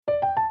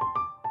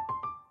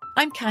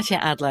I'm Katya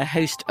Adler,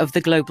 host of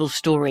The Global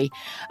Story.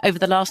 Over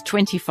the last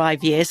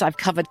 25 years, I've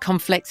covered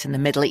conflicts in the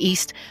Middle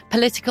East,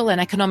 political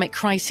and economic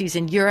crises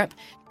in Europe,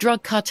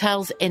 drug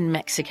cartels in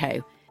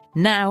Mexico.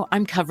 Now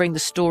I'm covering the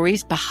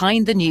stories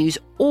behind the news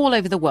all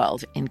over the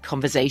world in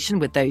conversation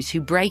with those who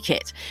break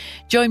it.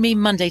 Join me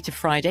Monday to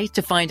Friday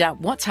to find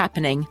out what's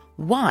happening,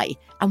 why,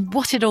 and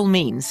what it all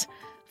means.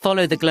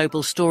 Follow The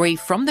Global Story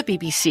from the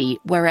BBC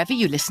wherever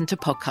you listen to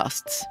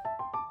podcasts.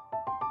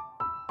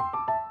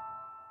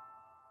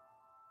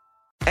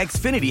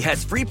 Xfinity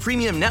has free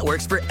premium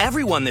networks for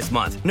everyone this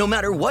month, no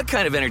matter what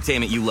kind of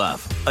entertainment you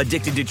love.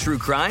 Addicted to true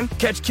crime?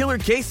 Catch killer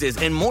cases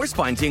and more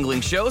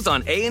spine-tingling shows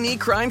on A&E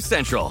Crime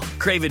Central.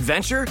 Crave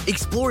adventure?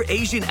 Explore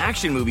Asian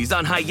action movies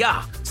on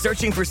Hi-YAH.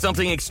 Searching for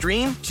something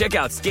extreme? Check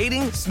out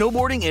skating,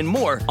 snowboarding, and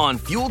more on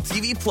Fuel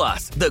TV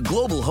Plus, the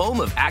global home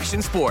of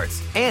action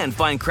sports. And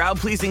find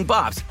crowd-pleasing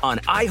bops on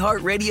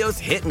iHeartRadio's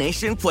Hit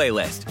Nation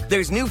playlist.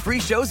 There's new free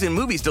shows and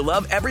movies to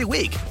love every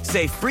week.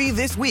 Say free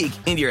this week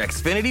in your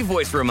Xfinity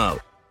voice remote.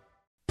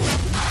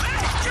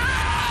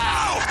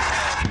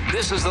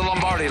 This is the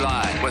Lombardi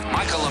Line with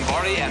Michael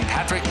Lombardi and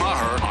Patrick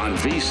Maher on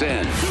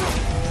VSiN.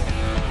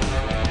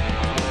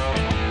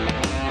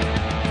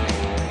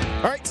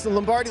 All right, so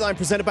Lombardi Line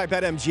presented by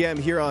BetMGM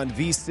here on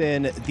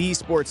VSiN, the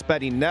sports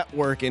betting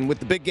network. And with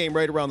the big game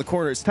right around the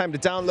corner, it's time to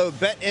download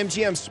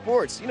BetMGM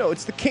Sports. You know,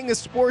 it's the king of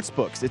sports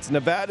books. It's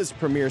Nevada's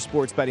premier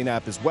sports betting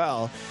app as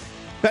well.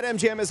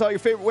 BetMGM has all your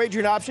favorite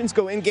wagering options.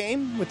 Go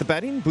in-game with the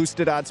betting,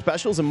 boosted odds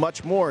specials, and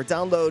much more.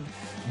 Download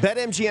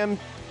BetMGM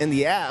in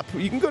the app.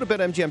 You can go to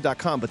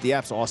BetMGM.com, but the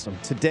app's awesome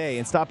today.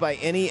 And stop by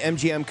any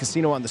MGM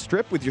casino on the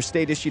Strip with your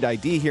state-issued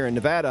ID here in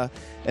Nevada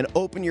and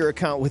open your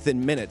account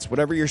within minutes.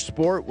 Whatever your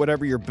sport,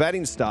 whatever your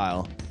betting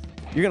style,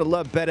 you're going to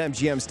love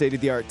BetMGM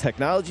state-of-the-art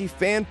technology,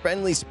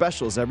 fan-friendly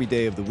specials every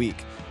day of the week.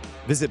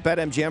 Visit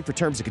BetMGM for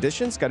terms and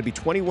conditions. Got to be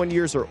 21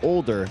 years or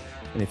older.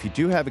 And if you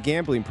do have a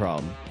gambling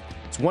problem,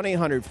 it's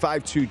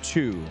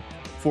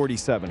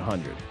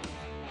 1-800-522-4700.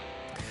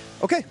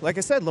 Okay, like I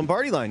said,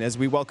 Lombardi Line, as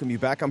we welcome you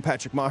back. I'm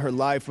Patrick Maher,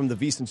 live from the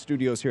VSiN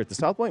studios here at the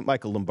South Point.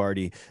 Michael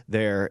Lombardi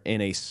there in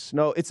it's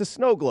a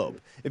snow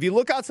globe. If you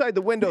look outside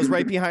the windows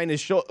right behind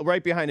his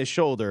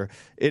shoulder,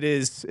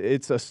 it's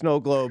a snow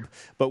globe,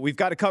 but we've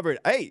got to cover it.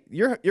 Hey,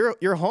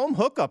 your home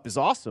hookup is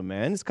awesome,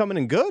 man. It's coming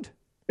in good.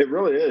 It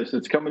really is.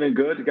 It's coming in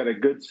good. You got a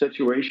good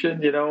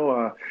situation,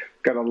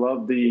 got to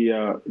love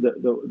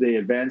the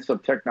advance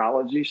of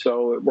technology.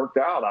 So it worked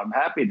out. I'm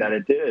happy that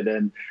it did.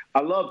 And I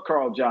love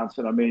Carl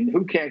Johnson. I mean,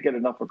 who can't get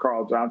enough of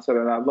Carl Johnson?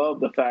 And I love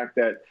the fact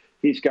that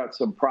he's got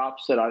some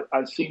props that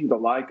I seem to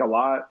like a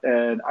lot.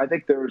 And I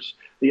think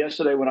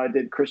yesterday when I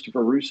did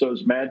Christopher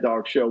Russo's Mad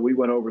Dog show, we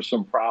went over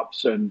some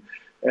props. And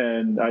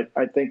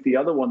I think the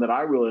other one that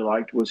I really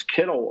liked was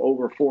Kittle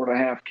over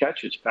 4.5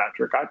 catches,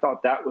 Patrick. I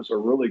thought that was a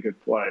really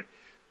good play.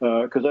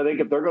 Because I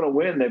think if they're going to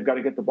win, they've got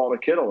to get the ball to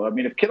Kittle. I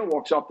mean, if Kittle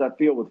walks off that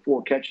field with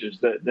 4 catches,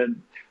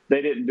 then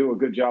they didn't do a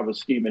good job of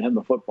scheming him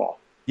the football.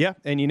 Yeah,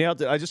 and you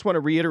nailed it. I just want to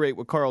reiterate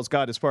what Carl's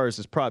got as far as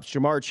his props.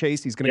 Jamar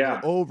Chase, he's going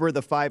to go over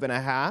the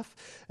 5.5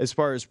 as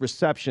far as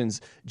receptions.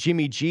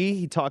 Jimmy G,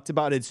 he talked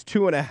about it's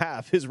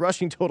 2.5. His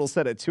rushing total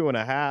set at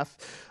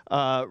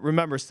 2.5.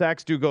 Remember,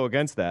 sacks do go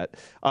against that.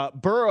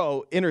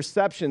 Burrow,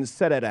 interceptions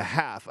set at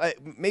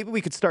 0.5. Maybe we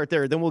could start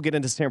there. Then we'll get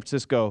into San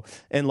Francisco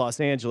and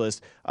Los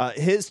Angeles.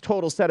 His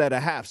total set at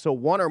 0.5. So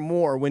 1 or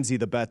more wins you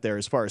the bet there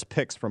as far as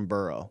picks from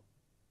Burrow.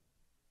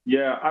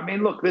 Yeah, I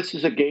mean, look, this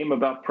is a game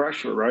about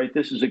pressure, right?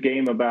 This is a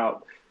game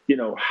about,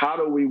 how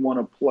do we want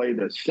to play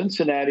this?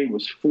 Cincinnati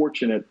was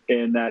fortunate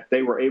in that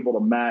they were able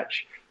to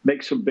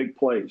make some big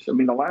plays. I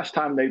mean, the last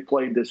time they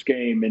played this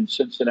game in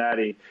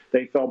Cincinnati,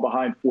 they fell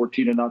behind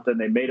 14-0.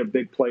 They made a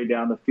big play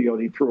down the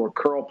field. He threw a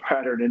curl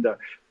pattern into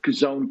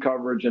zone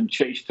coverage, and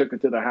Chase took it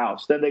to the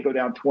house. Then they go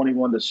down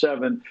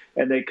 21-7,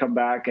 and they come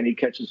back, and he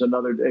catches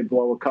they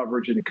blow a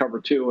coverage in cover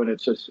 2, and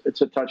it's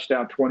a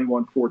touchdown,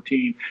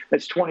 21-14.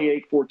 It's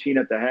 28-14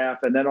 at the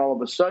half, and then all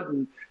of a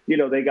sudden,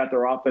 they got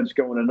their offense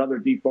going, another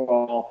deep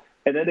ball.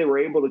 And then they were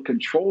able to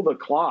control the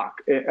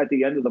clock at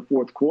the end of the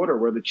fourth quarter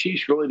where the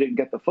Chiefs really didn't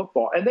get the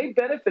football. And they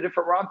benefited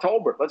from Ron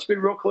Tolbert. Let's be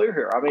real clear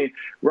here. I mean,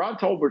 Ron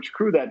Tolbert's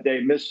crew that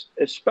day missed,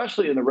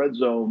 especially in the red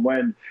zone,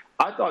 when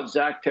I thought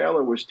Zach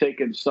Taylor was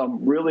taking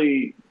some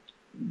really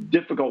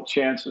difficult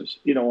chances,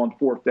 on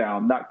 4th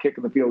down, not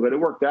kicking the field. But it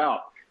worked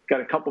out.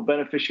 Got a couple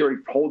beneficiary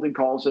holding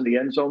calls in the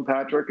end zone,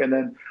 Patrick. And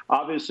then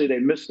obviously they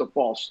missed the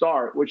false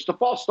start, which the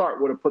false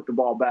start would have put the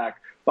ball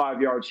back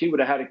 5 yards. He would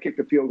have had to kick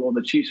the field goal, and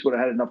the Chiefs would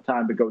have had enough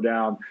time to go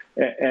down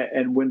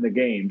and win the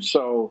game.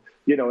 So,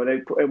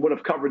 it would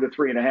have covered the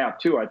 3.5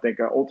 too, I think,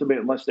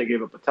 ultimately, unless they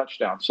gave up a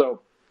touchdown.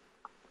 So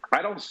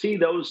I don't see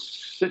those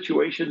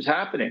situations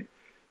happening.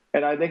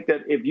 And I think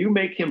that if you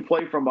make him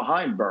play from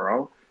behind,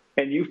 Burrow,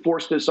 and you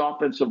force this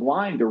offensive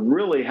line to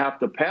really have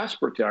to pass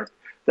protect,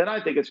 then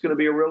I think it's going to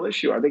be a real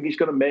issue. I think he's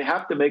going to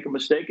have to make a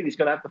mistake, and he's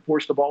going to have to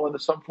force the ball into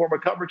some form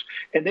of coverage.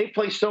 And they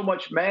play so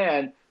much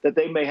man that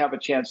they may have a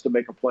chance to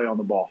make a play on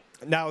the ball.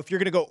 Now, if you're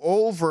going to go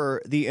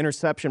over the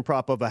interception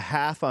prop of a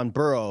half on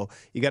Burrow,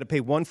 you got to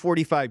pay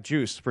 $145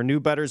 juice. For new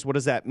bettors, what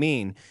does that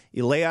mean?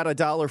 You lay out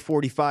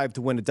 $1.45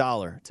 to win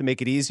 $1. To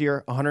make it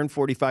easier,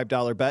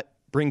 $145 bet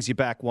brings you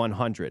back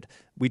 $100.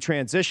 We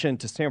transition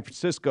to San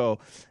Francisco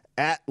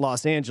at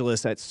Los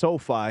Angeles at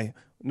SoFi.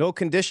 No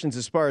conditions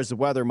as far as the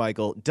weather,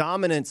 Michael.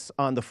 Dominance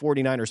on the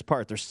 49ers'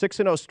 part. They're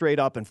 6-0 straight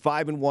up and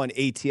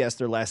 5-1 ATS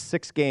their last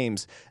 6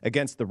 games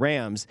against the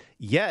Rams.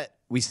 Yet,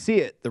 we see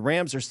it. The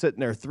Rams are sitting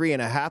there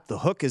 3.5. The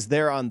hook is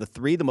there on the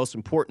 3, the most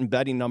important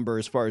betting number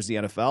as far as the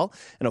NFL,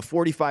 and a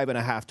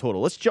 45.5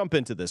 total. Let's jump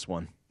into this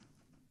one.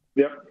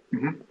 Yep.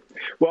 Mm-hmm.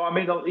 Well, I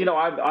mean,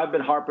 I've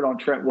been harping on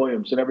Trent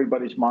Williams, and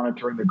everybody's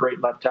monitoring the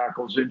great left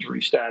tackle's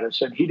injury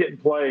status, and he didn't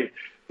play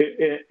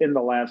in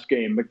the last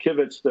game.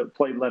 McKivitz that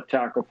played left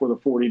tackle for the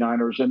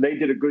 49ers, and they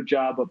did a good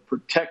job of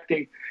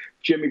protecting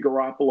Jimmy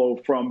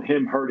Garoppolo from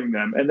him hurting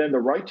them. And then the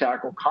right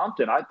tackle,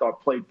 Compton, I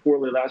thought played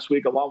poorly last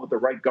week, along with the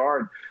right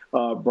guard,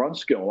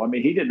 Brunskill. I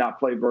mean, he did not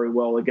play very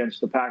well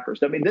against the Packers.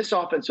 I mean, this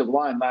offensive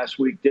line last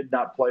week did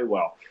not play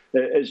well.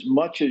 As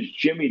much as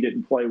Jimmy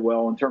didn't play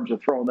well in terms of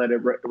throwing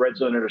that red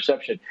zone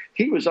interception,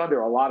 he was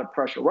under a lot of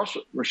pressure.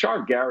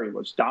 Rashard Gary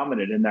was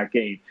dominant in that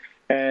game.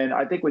 And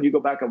I think when you go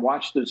back and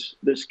watch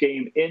this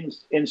game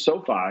in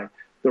SoFi,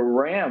 the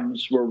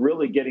Rams were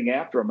really getting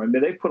after him. I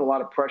mean, they put a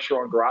lot of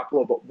pressure on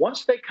Garoppolo, but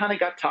once they kind of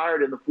got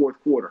tired in the fourth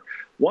quarter,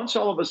 once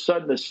all of a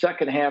sudden the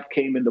second half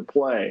came into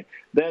play,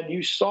 then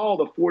you saw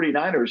the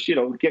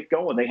 49ers, get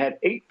going. They had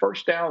 8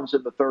 first downs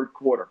in the third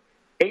quarter,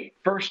 8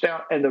 first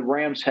down, and the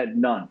Rams had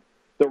none.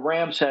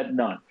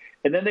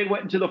 And then they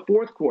went into the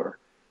fourth quarter,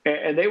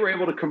 and they were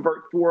able to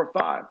convert 4 or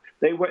 5.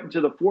 They went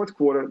into the fourth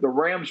quarter. The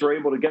Rams were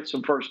able to get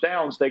some first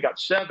downs. They got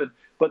 7,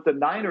 but the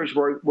Niners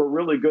were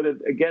really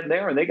good again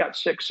there, and they got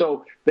 6.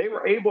 So they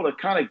were able to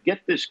kind of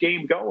get this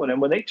game going. And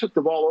when they took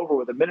the ball over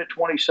with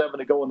 1:27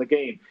 to go in the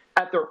game,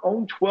 at their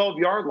own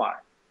 12-yard line,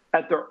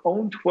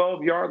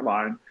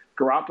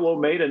 Garoppolo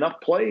made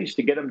enough plays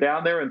to get him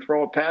down there and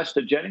throw a pass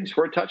to Jennings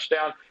for a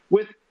touchdown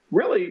with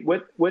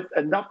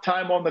enough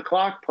time on the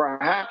clock,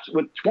 perhaps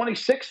with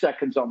 26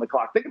 seconds on the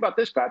clock. Think about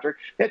this, Patrick.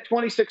 They had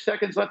 26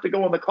 seconds left to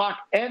go on the clock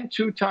and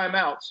 2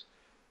 timeouts,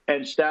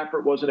 and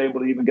Stafford wasn't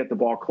able to even get the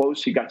ball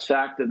close. He got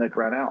sacked and they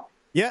ran out.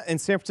 Yeah,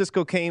 and San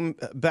Francisco came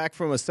back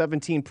from a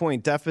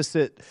 17-point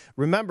deficit.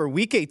 Remember,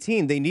 Week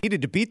 18, they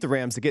needed to beat the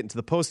Rams to get into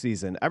the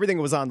postseason. Everything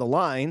was on the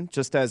line,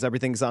 just as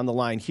everything's on the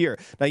line here.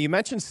 Now, you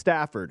mentioned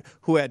Stafford,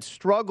 who had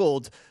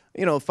struggled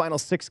final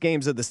 6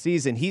 games of the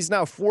season. He's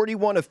now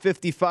 41 of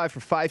 55 for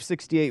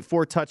 568,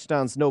 4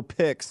 touchdowns, no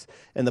picks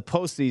in the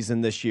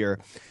postseason this year.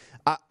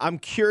 I'm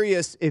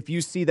curious if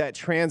you see that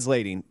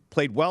translating.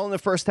 Played well in the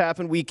first half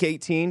in Week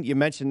 18. You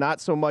mentioned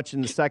not so much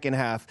in the second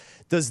half.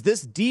 Does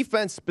this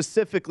defense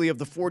specifically of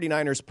the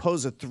 49ers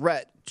pose a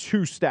threat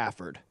to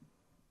Stafford?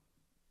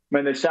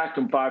 Man, they sacked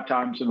him 5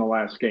 times in the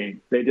last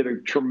game. They did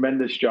a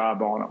tremendous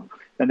job on him,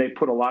 and they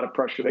put a lot of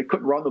pressure. They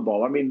couldn't run the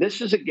ball. I mean,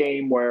 this is a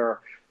game where,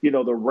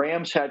 the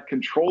Rams had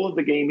control of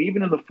the game.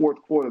 Even in the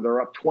fourth quarter,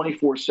 they're up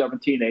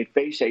 24-17. They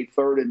face a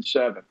 3rd and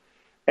 7.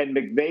 And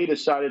McVay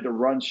decided to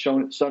run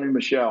Sonny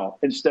Michel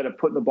instead of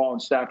putting the ball in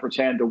Stafford's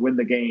hand to win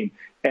the game.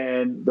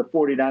 And the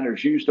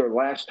 49ers used their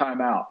last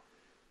timeout.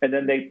 And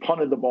then they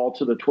punted the ball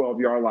to the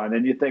 12-yard line.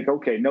 And you think,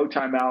 okay, no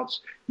timeouts.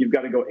 You've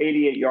got to go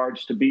 88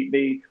 yards to beat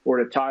me or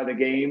to tie the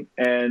game.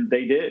 And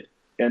they did.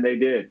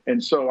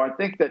 And so I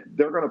think that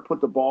they're going to put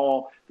the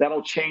ball,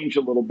 that'll change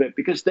a little bit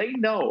because they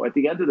know at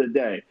the end of the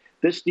day,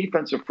 this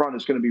defensive front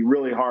is going to be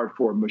really hard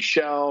for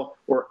Michel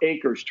or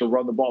Akers to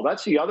run the ball.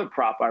 That's the other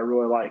prop I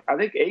really like. I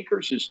think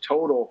Akers'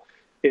 total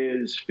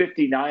is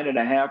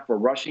 59.5 for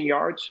rushing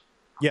yards.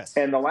 Yes.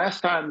 And the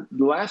last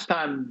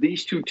time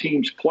these two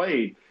teams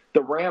played,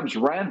 the Rams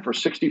ran for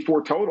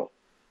 64 total.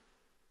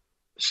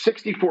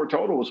 64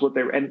 total was what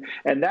they were. And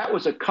that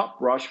was a cup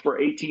rush for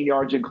 18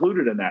 yards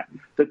included in that.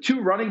 The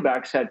 2 running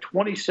backs had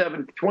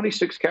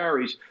 26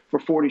 carries for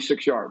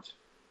 46 yards.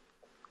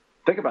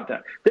 Think about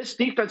that. This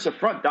defensive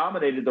front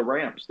dominated the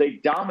Rams. They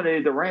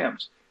dominated the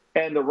Rams.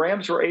 And the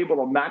Rams were able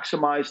to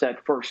maximize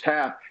that first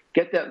half,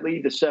 get that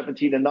lead to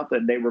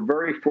 17-0. They were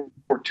very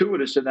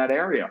fortuitous in that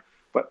area.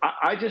 But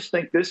I just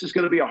think this is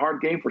going to be a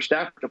hard game for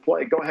Stafford to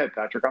play. Go ahead,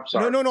 Patrick. I'm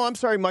sorry. No. I'm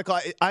sorry, Michael.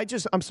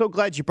 I'm so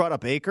glad you brought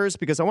up Akers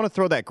because I want to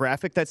throw that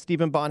graphic that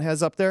Stephen Bond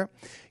has up there.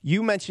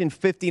 You mentioned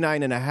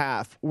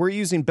 59.5. We're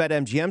using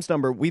BetMGM's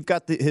number. We've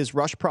got his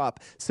rush prop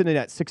sitting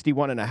at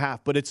 61.5.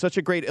 But it's such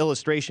a great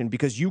illustration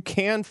because you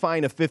can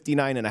find a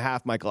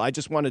 59.5, Michael. I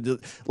just wanted to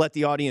let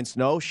the audience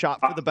know.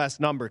 Shop for the best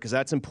number because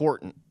that's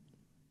important.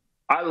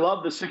 I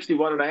love the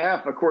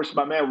 61.5. Of course,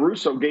 my man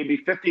Russo gave me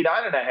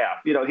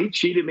 59.5. He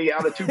cheated me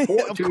out of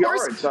 2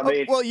 yards. I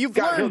mean, well, you've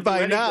learned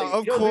by now,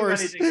 of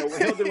course.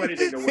 He'll do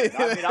anything to win.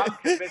 I mean, I'm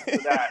convinced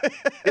of that.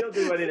 He'll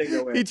do anything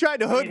to win. He tried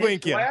to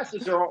hoodwink you.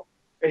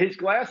 His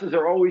glasses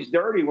are always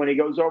dirty when he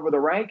goes over the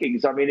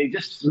rankings. I mean, he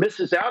just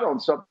misses out on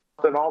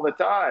something all the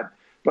time.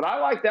 But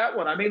I like that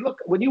one. I mean, look,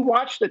 when you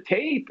watch the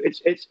tape,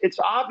 it's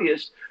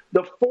obvious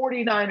the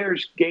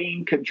 49ers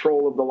gain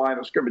control of the line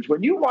of scrimmage.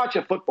 When you watch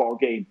a football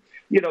game,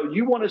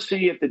 you want to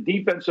see if the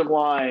defensive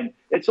line,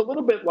 it's a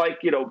little bit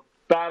like,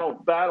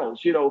 battles,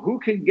 who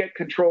can get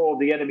control of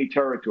the enemy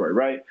territory,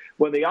 right?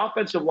 When the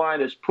offensive line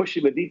is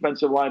pushing the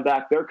defensive line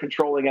back, they're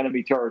controlling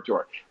enemy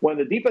territory. When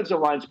the defensive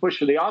line's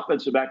pushing the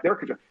offensive back, they're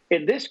controlling.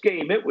 In this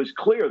game, it was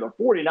clear the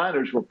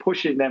 49ers were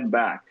pushing them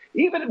back.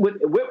 Even when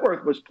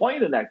Whitworth was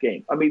playing in that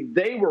game, I mean,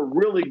 they were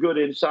really good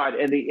inside.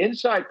 And the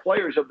inside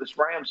players of this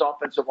Rams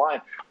offensive line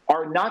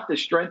are not the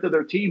strength of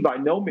their team by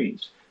no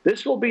means.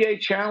 This will be a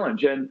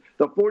challenge. And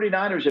the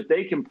 49ers, if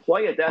they can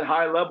play at that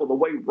high level, the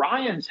way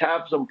Ryans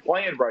has them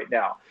playing right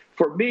now,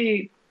 for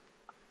me,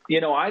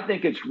 I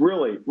think it's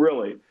really,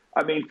 really,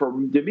 I mean, for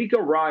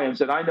DeMeco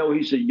Ryans, and I know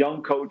he's a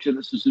young coach and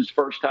this is his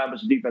first time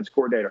as a defense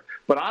coordinator,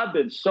 but I've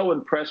been so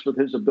impressed with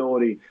his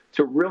ability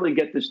to really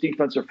get this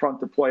defensive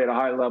front to play at a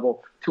high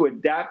level, to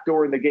adapt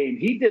during the game.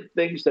 He did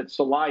things that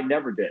Saleh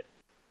never did.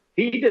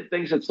 He did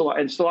things that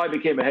Saleh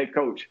became a head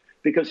coach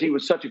because he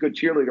was such a good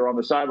cheerleader on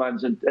the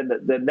sidelines, and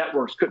the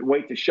networks couldn't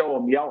wait to show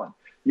him yelling,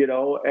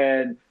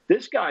 and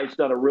this guy's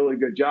done a really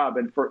good job.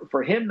 And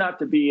for him not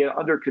to be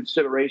under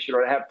consideration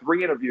or to have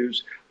 3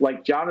 interviews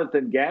like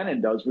Jonathan Gannon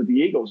does with the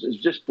Eagles,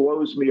 it just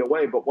blows me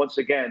away. But once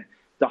again,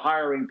 the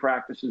hiring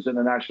practices in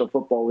the National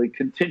Football League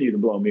continue to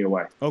blow me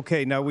away.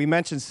 Okay, now we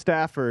mentioned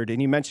Stafford,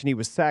 and you mentioned he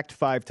was sacked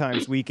 5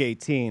 times Week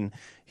 18.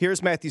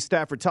 Here's Matthew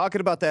Stafford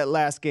talking about that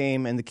last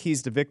game and the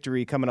keys to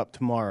victory coming up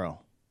tomorrow.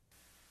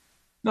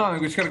 No, I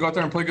think we just got to go out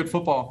there and play good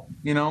football.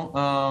 We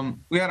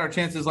had our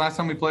chances last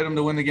time we played them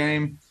to win the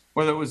game,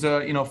 whether it was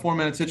a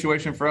 4-minute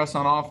situation for us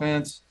on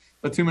offense,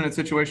 a 2-minute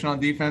situation on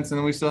defense, and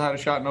then we still had a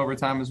shot in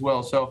overtime as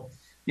well. So,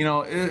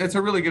 it's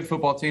a really good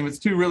football team. It's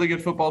 2 really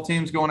good football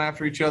teams going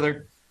after each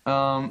other.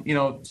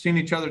 Seeing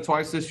each other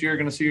twice this year,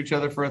 going to see each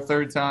other for a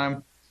 3rd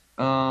time.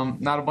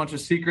 Not a bunch of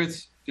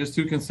secrets, just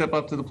who can step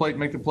up to the plate and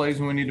make the plays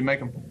when we need to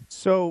make them.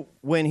 So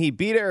when he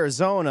beat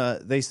Arizona,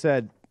 they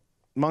said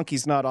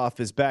monkey's not off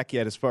his back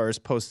yet as far as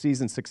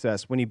postseason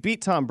success. When he beat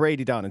Tom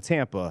Brady down in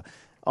Tampa,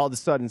 all of a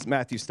sudden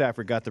Matthew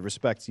Stafford got the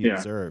respect he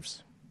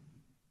deserves.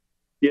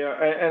 Yeah,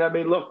 and I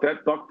mean, look,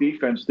 that Buck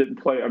defense didn't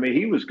play. I mean,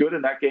 he was good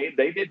in that game.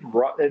 They didn't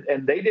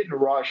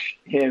rush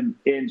him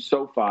in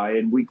SoFi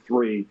in Week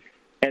 3,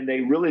 and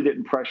they really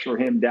didn't pressure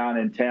him down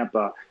in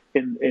Tampa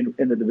in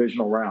the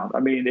divisional round.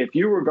 I mean, if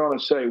you were going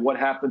to say what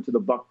happened to the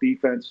Buck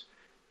defense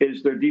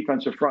is their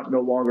defensive front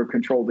no longer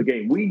controlled the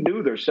game. We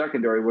knew their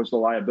secondary was the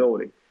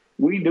liability.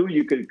 We knew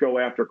you could go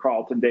after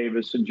Carlton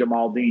Davis and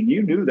Jamal Dean.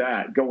 You knew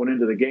that going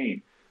into the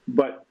game.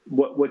 But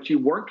what you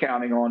weren't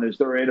counting on is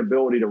their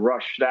inability to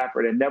rush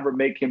Stafford and never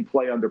make him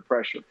play under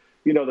pressure.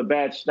 The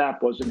bad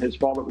snap wasn't his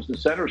fault. It was the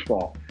center's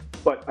fault.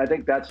 But I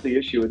think that's the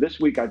issue. This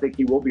week, I think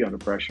he will be under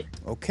pressure.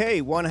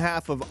 Okay, one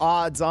half of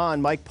Odds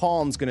On. Mike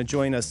Palm's going to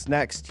join us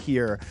next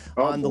here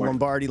on the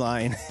Lombardi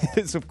Line.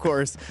 It's, of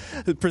course,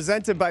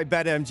 presented by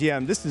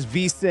BetMGM. This is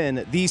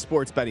VSiN, the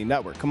Sports Betting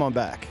Network. Come on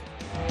back.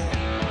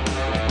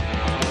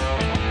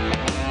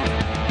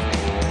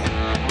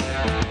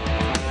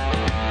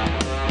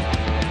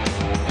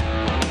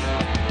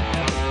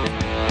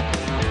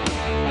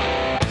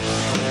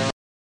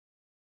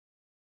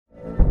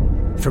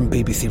 From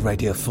BBC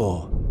Radio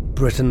 4,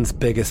 Britain's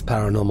biggest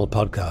paranormal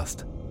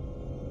podcast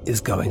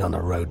is going on a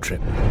road trip.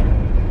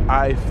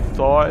 I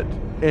thought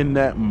in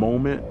that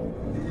moment,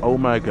 oh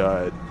my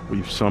God,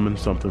 we've summoned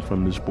something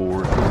from this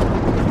board.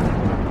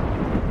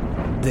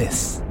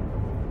 This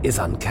is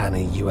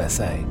Uncanny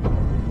USA.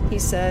 He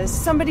says,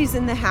 somebody's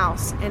in the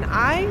house, and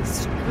I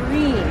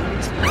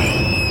screamed.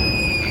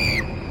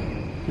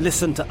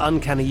 Listen to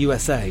Uncanny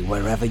USA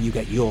wherever you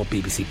get your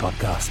BBC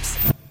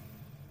podcasts,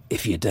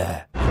 if you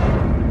dare.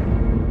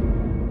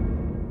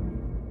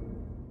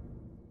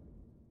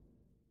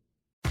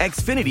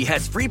 Xfinity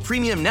has free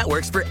premium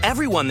networks for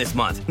everyone this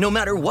month, no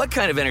matter what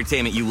kind of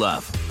entertainment you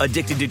love.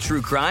 Addicted to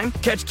true crime?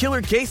 Catch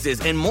killer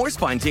cases and more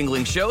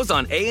spine-tingling shows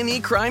on A&E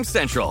Crime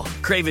Central.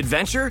 Crave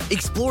adventure?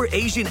 Explore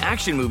Asian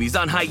action movies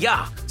on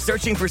Hi-YAH.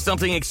 Searching for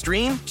something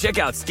extreme? Check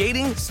out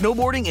skating,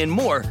 snowboarding, and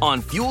more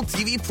on Fuel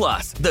TV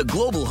Plus, the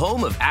global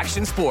home of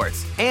action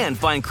sports. And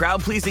find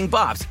crowd-pleasing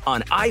bops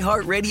on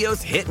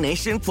iHeartRadio's Hit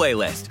Nation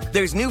playlist.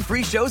 There's new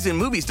free shows and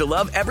movies to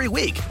love every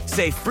week.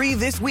 Say free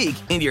this week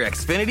in your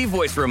Xfinity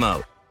voice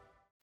remote.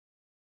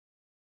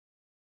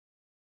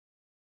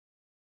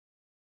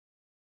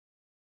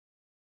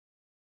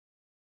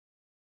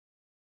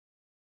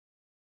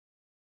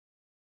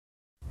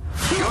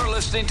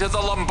 Listening to the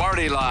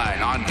Lombardi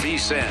Line on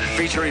VSiN,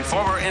 featuring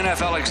former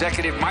NFL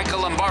executive Michael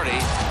Lombardi.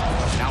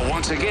 Now,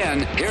 once again,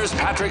 here's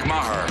Patrick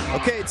Maher.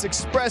 Okay, it's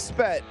Express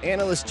Bet.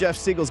 Analyst Jeff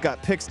Siegel's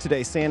got picks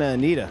today. Santa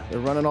Anita, they're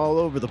running all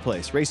over the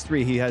place. Race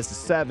 3, he has the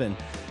 7.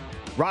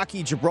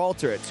 Rocky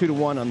Gibraltar at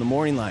 2-1 on the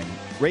morning line.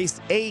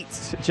 Race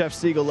 8, Jeff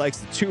Siegel likes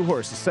the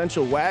 2-horse,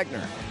 Essential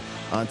Wagner.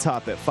 on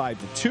top at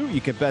 5-2.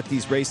 You can bet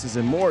these races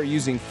and more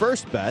using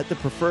First Bet, the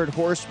preferred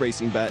horse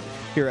racing bet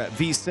here at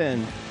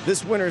VSiN.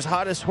 This winter's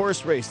hottest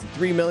horse race, the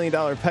 $3 million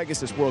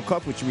Pegasus World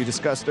Cup, which we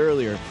discussed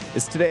earlier,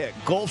 is today at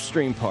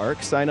Gulfstream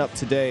Park. Sign up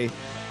today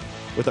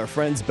with our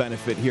friends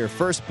benefit here.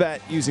 First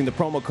Bet using the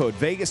promo code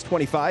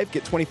Vegas25.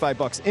 Get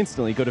 $25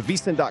 instantly. Go to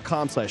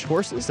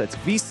vsin.com/horses. That's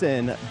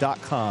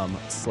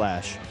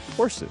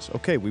vsin.com/horses.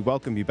 Okay, we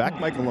welcome you back.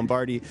 Michael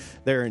Lombardi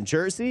there in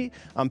Jersey.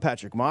 I'm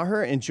Patrick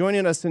Maher, and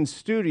joining us in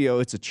studio,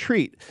 it's a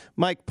treat,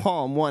 Mike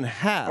Palm, one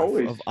half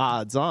of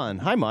Odds On.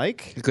 Hi,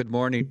 Mike. Good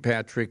morning,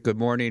 Patrick. Good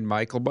morning,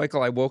 Michael.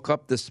 Michael, I woke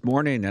up this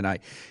morning and I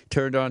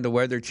turned on the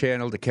Weather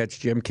Channel to catch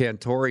Jim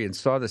Cantori and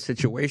saw the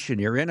situation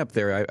you're in up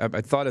there.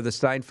 I thought of the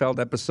Seinfeld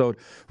episode,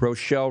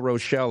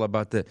 Rochelle,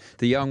 about the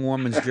young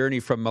woman's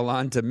journey from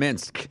Milan to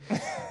Minsk.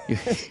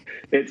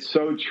 It's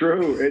so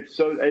true.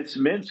 It's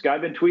Minsk.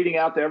 I've been tweeting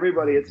out to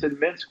everybody. It's in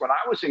Minsk. When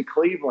I was in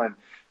Cleveland,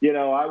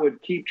 I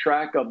would keep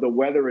track of the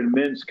weather in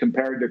Minsk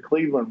compared to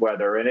Cleveland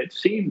weather, and it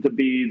seemed to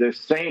be the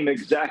same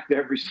exact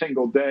every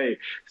single day.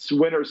 It's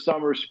winter,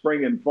 summer,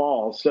 spring, and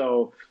fall.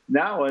 So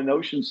now in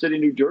Ocean City,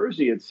 New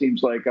Jersey, it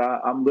seems like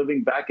I'm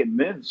living back in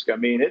Minsk. I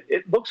mean,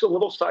 it looks a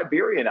little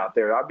Siberian out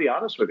there. I'll be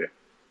honest with you.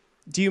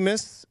 Do you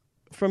miss,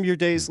 from your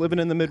days living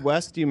in the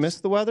Midwest, do you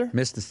miss the weather?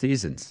 Miss the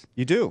seasons.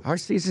 You do? Our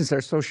seasons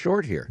are so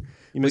short here.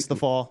 You miss the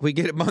fall? We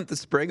get a month of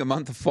spring, a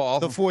month of fall.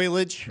 The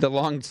foliage? The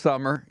long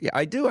summer. Yeah,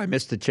 I do. I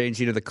miss the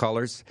changing of the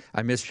colors.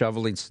 I miss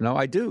shoveling snow.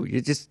 I do.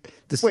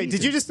 Wait,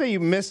 did you just say you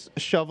miss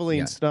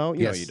shoveling snow?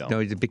 Yes. No, you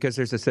don't. No, because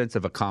there's a sense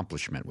of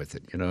accomplishment with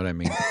it. You know what I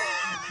mean?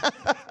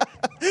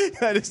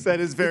 That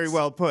is very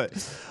well put.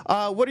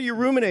 What are you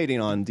ruminating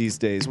on these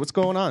days? What's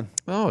going on?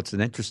 Oh, it's an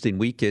interesting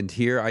weekend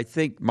here. I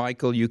think,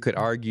 Michael, you could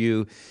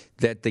argue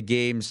that the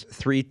game's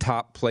three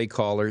top play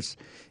callers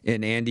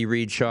in Andy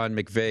Reid, Sean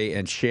McVay,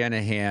 and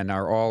Shanahan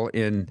are all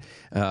in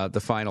the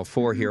Final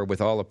Four here,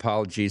 with all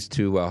apologies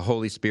to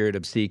Holy Spirit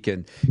Obseek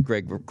and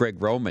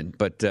Greg Roman.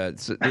 But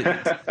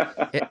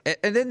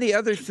and then the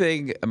other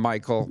thing,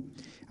 Michael,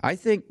 I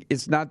think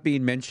it's not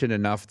being mentioned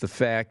enough, the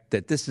fact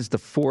that this is the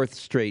fourth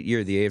straight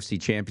year the AFC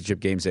Championship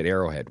game's at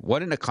Arrowhead.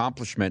 What an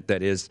accomplishment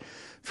that is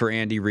for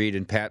Andy Reid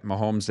and Pat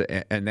Mahomes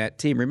and that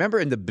team. Remember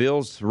in the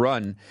Bills'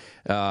 run,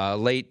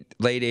 late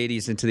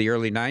 80s into the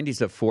early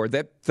 90s of four,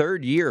 that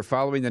third year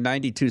following the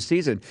 92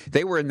 season,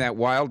 they were in that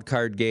wild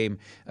card game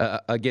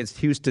against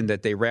Houston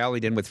that they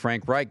rallied in with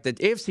Frank Reich. The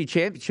AFC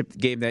Championship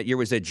game that year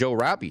was at Joe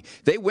Robbie.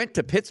 They went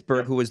to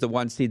Pittsburgh, who was the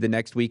 1 seed the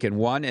next week, and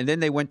won, and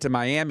then they went to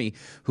Miami,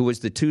 who was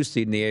the 2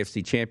 seed in the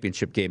AFC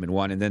Championship game and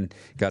won, and then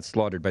got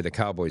slaughtered by the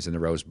Cowboys in the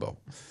Rose Bowl.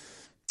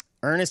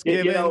 Ernest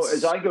Gibbons.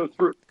 As I go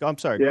through, I'm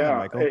sorry. Go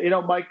ahead,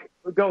 Michael. Mike,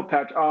 go,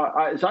 Pat.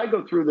 As I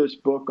go through this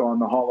book on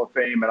the Hall of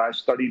Fame and I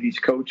study these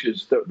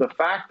coaches, the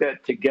fact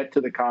that to get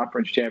to the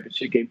conference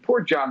championship game,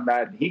 poor John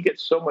Madden, he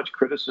gets so much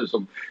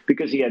criticism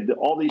because he had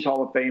all these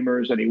Hall of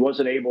Famers and he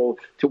wasn't able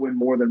to win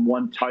more than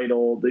one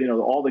title.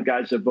 All the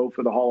guys that vote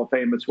for the Hall of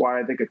Fame. That's why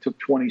I think it took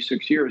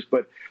 26 years.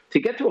 But to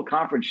get to a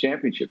conference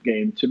championship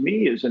game, to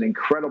me, is an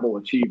incredible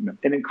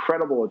achievement. To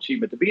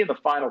be in the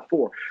Final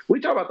Four. We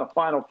talk about the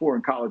Final Four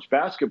in college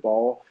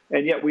basketball,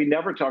 and yet we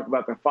never talk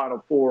about the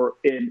Final Four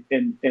in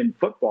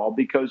football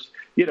because,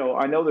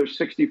 I know there's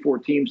 64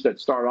 teams that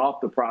start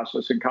off the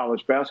process in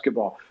college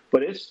basketball,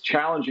 but it's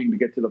challenging to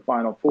get to the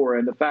Final Four.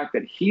 And the fact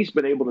that he's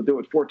been able to do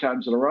it 4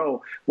 times in a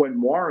row when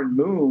Warren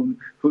Moon,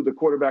 who the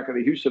quarterback of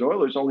the Houston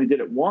Oilers, only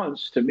did it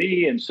once, to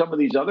me, and some of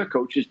these other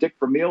coaches, Dick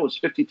Vermeil, is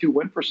 52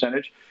 win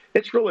percentage.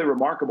 It's really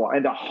remarkable.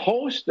 And to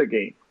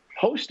hosting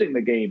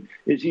the game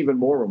is even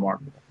more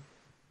remarkable.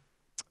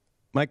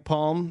 Mike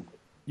Palm,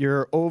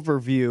 your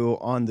overview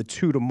on the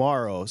 2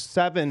 tomorrow.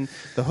 7,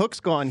 the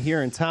hook's gone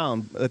here in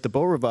town. At the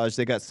Beau Rivage,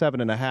 they got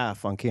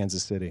 7.5 on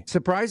Kansas City.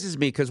 Surprises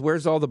me because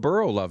where's all the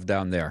Burrow love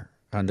down there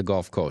on the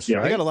Gulf Coast? Yeah,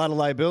 right? They got a lot of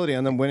liability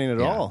on them winning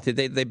it all.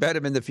 They bet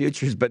him in the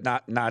futures, but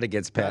not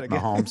against Pat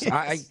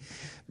Mahomes.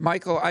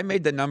 Michael, I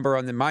made the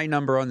number my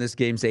number on this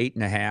game's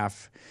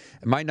 8.5.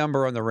 My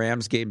number on the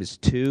Rams game is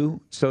 2,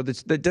 so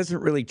that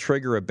doesn't really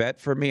trigger a bet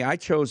for me. I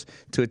chose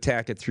to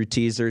attack it through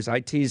teasers. I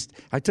took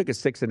a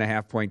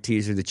 6.5-point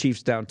teaser, the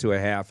Chiefs down to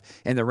 0.5,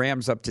 and the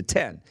Rams up to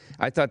 10.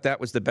 I thought that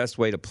was the best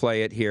way to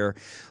play it here.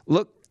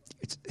 Look,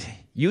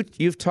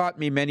 you've taught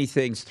me many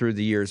things through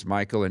the years,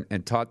 Michael,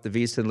 and taught the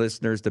VSiN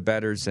listeners, the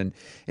bettors, and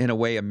in a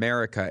way,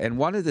 America. And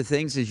one of the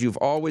things is you've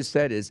always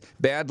said is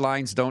bad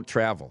lines don't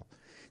travel.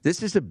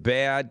 This is a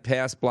bad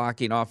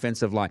pass-blocking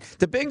offensive line.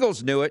 The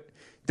Bengals knew it.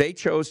 They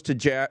chose to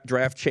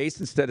draft Chase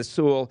instead of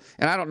Sewell,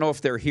 and I don't know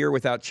if they're here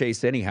without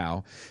Chase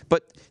anyhow.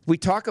 But we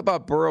talk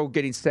about Burrow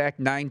getting sacked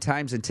 9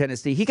 times in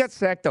Tennessee. He got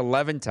sacked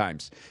 11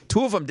 times.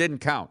 2 of them didn't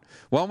count.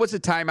 One was a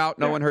timeout,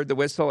 no one heard the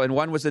whistle, and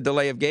one was a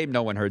delay of game,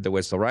 no one heard the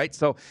whistle, right?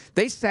 So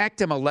they sacked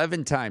him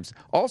 11 times.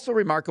 Also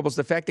remarkable is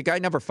the fact the guy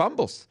never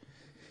fumbles.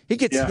 He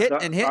gets hit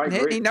and hit and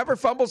hit, and he never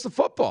fumbles the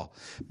football.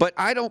 But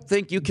I don't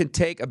think you can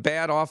take a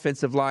bad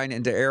offensive line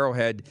into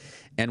Arrowhead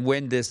and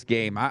win this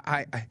game.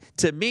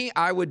 To me,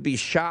 I would be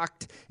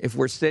shocked if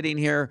we're sitting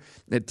here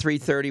at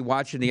 3:30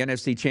 watching the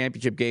NFC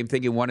Championship game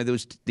thinking one of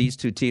these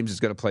two teams is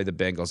going to play the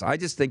Bengals. I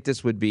just think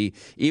this would be,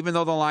 even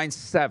though the line's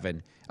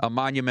 7, a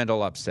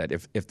monumental upset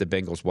if the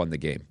Bengals won the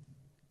game.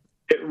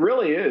 It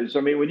really is. I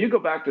mean, when you go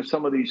back to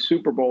some of these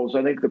Super Bowls,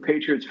 I think the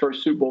Patriots'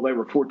 first Super Bowl, they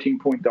were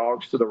 14-point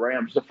dogs to the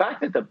Rams. The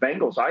fact that the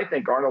Bengals, I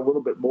think, aren't a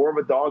little bit more of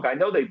a dog. I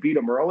know they beat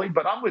them early,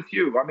 but I'm with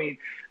you. I mean,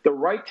 the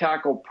right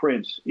tackle,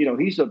 Prince,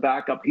 he's a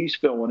backup. He's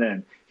filling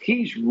in.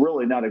 He's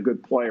really not a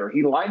good player.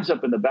 He lines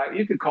up in the back.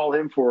 You could call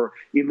him for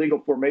illegal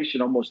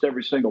formation almost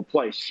every single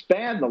play.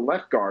 Span, the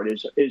left guard,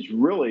 is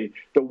really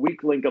the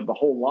weak link of the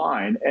whole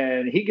line,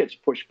 and he gets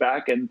pushed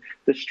back. And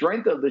the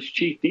strength of this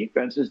Chief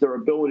defense is their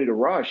ability to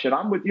rush. And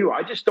I'm with you.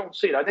 I just don't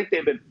see it. I think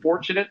they've been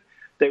fortunate.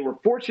 They were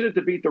fortunate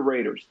to beat the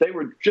Raiders. They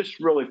were just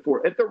really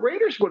fortunate. If the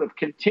Raiders would have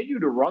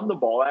continued to run the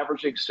ball,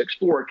 averaging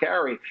 6.4 a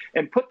carry,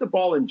 and put the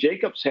ball in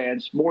Jacobs'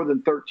 hands more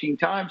than 13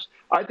 times,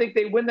 I think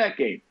they win that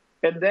game.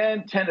 And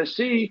then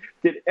Tennessee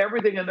did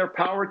everything in their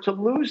power to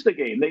lose the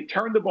game. They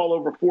turned the ball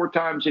over 4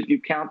 times if you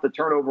count the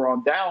turnover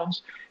on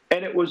downs,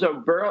 and it was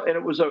a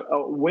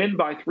win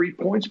by 3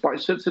 points by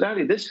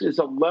Cincinnati. This is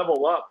a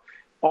level up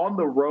on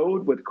the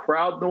road with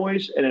crowd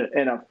noise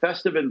and a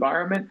festive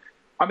environment.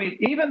 I mean,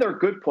 even their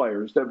good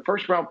players, the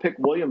first-round pick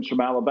Williams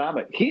from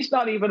Alabama, he's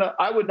not even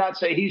I would not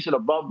say he's an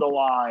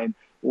above-the-line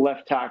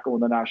left tackle in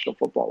the National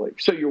Football League.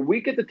 So you're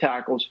weak at the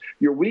tackles.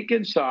 You're weak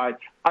inside.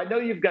 I know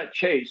you've got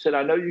Chase, and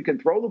I know you can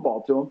throw the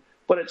ball to him,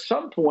 but at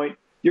some point,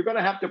 you're going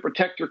to have to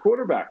protect your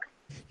quarterback.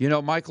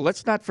 Michael,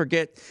 let's not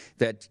forget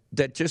that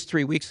just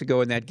 3 weeks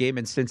ago in that game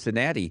in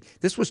Cincinnati,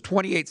 this was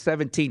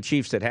 28-17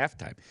 Chiefs at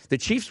halftime. The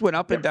Chiefs went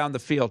up and down the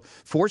field,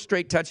 4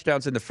 straight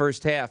touchdowns in the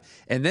first half,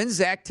 and then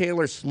Zach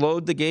Taylor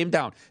slowed the game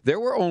down. There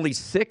were only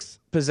 6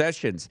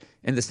 possessions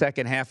in the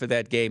second half of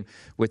that game,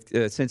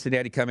 with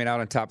Cincinnati coming out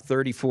on top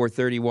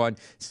 34-31.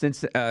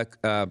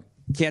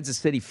 Kansas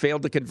City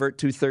failed to convert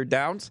 2 third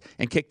downs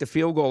and kicked a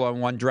field goal on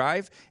 1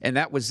 drive, and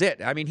that was it.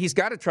 I mean, he's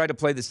got to try to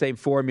play the same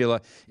formula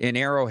in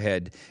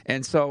Arrowhead.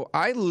 And so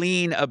I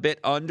lean a bit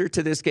under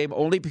to this game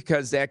only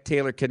because Zach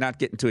Taylor cannot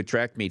get into a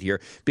track meet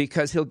here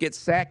because he'll get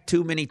sacked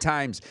too many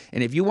times.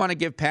 And if you want to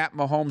give Pat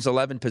Mahomes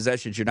 11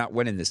 possessions, you're not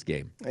winning this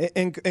game.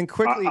 And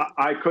quickly,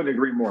 I couldn't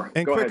agree more.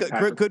 And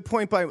good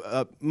point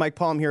by Mike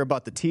Palm here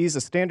about the tees.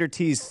 A standard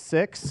tee is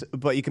 6,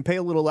 but you can pay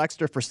a little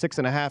extra for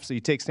 6.5. So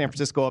you take San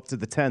Francisco up to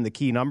the 10, the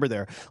key number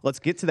there. Let's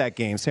get to that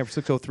game. San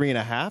Francisco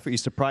 3.5. Are you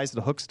surprised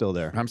the hook's still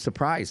there? I'm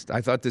surprised. I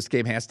thought this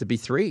game has to be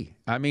 3.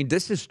 I mean,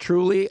 this is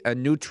truly a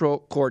neutral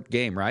court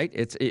game, right?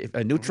 It's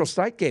a neutral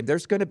site game.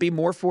 There's going to be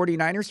more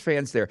 49ers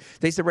fans there.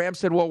 The Rams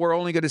said, well, we're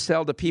only going to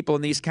sell to people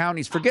in these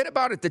counties. Forget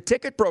about it. The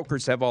ticket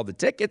brokers have all the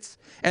tickets,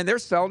 and they're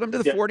selling them to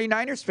the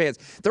 49ers fans.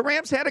 The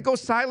Rams had to go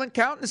silent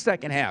count in the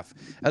second half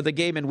of the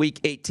game in Week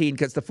 18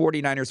 because the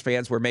 49ers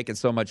fans were making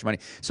so much money.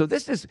 So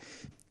this is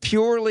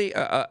purely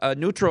a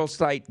neutral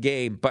site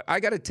game. But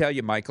I got to tell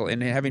you, Michael,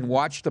 and having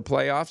watched the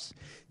playoffs,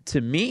 to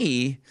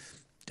me,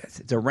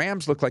 the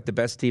Rams look like the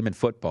best team in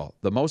football,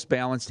 the most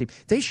balanced team.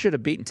 They should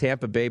have beaten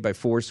Tampa Bay by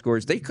 4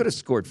 scores. They could have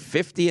scored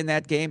 50 in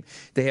that game.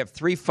 They have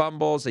 3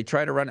 fumbles. They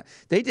try to run.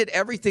 They did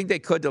everything they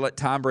could to let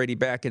Tom Brady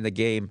back in the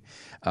game.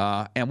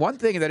 And one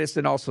thing that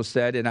Iston also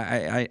said, and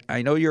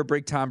I know you're a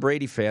big Tom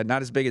Brady fan,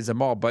 not as big as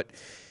them all, but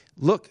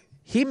look,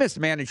 he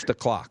mismanaged the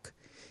clock.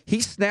 He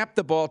snapped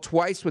the ball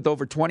twice with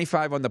over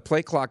 25 on the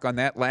play clock on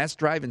that last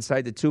drive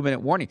inside the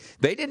 2-minute warning.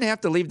 They didn't have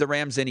to leave the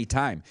Rams any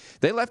time.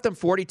 They left them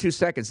 42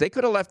 seconds. They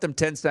could have left them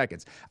 10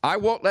 seconds. I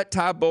won't let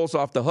Todd Bowles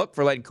off the hook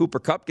for letting Cooper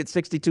Kupp get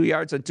 62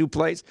 yards on 2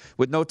 plays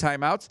with no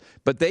timeouts,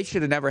 but they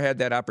should have never had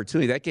that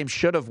opportunity. That game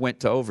should have went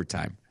to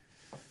overtime.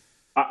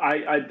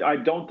 I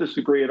don't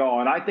disagree at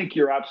all, and I think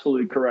you're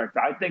absolutely correct.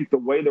 I think the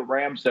way the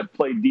Rams have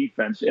played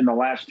defense in the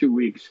last 2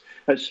 weeks,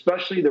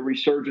 especially the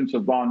resurgence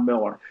of Von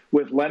Miller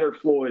with Leonard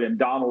Floyd and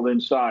Donald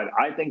inside,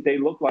 I think they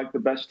look like the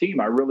best team.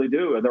 I really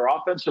do. And their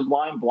offensive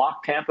line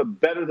blocked Tampa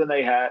better than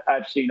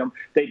I've seen them.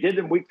 They did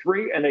in Week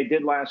 3, and they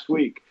did last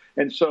week.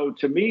 And so,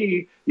 to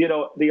me,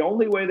 the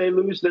only way they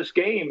lose this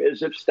game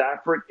is if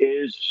Stafford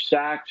is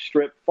sacked,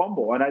 stripped,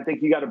 fumble. And I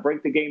think you got to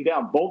break the game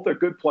down. Both are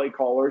good play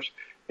callers.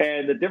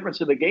 And the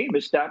difference in the game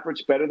is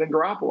Stafford's better than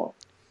Garoppolo.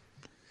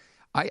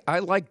 I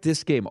like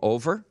this game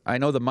over. I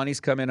know the money's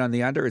come in on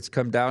the under. It's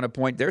come down a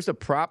point. There's a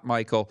prop,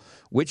 Michael.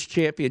 Which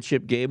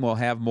championship game will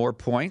have more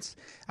points?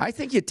 I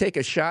think you take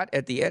a shot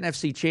at the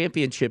NFC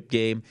Championship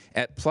game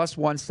at plus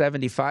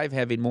 175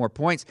 having more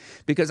points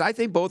because I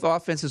think both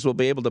offenses will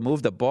be able to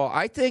move the ball.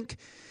 I think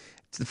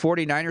the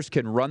 49ers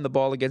can run the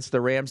ball against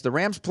the Rams. The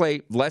Rams play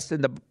less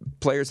in the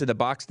players in the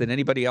box than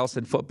anybody else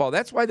in football.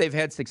 That's why they've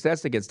had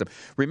success against them.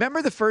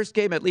 Remember the first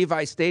game at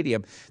Levi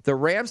Stadium? The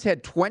Rams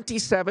had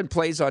 27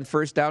 plays on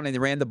first down, and they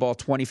ran the ball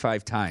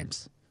 25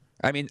 times.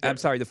 I mean, I'm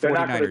sorry, the They're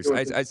not gonna 49ers. do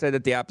it. I said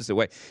it the opposite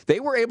way. They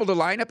were able to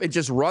line up and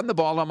just run the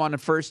ball on a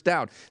first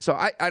down. So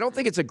I don't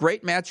think it's a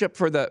great matchup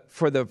for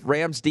the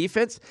Rams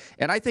defense,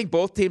 and I think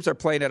both teams are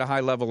playing at a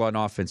high level on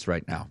offense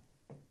right now.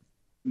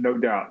 No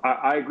doubt.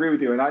 I agree with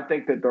you. And I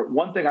think that the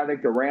one thing I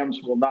think the Rams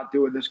will not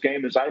do in this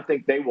game is I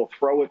think they will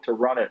throw it to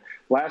run it.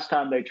 Last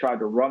time they tried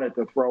to run it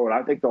to throw it.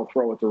 I think they'll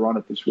throw it to run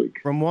it this week.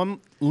 From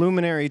one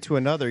luminary to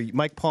another,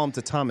 Mike Palm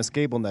to Thomas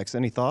Gable next.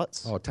 Any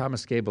thoughts? Oh,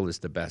 Thomas Gable is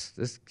the best.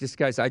 This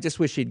guy's, I just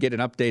wish he'd get an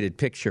updated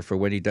picture for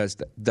when he does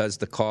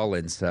the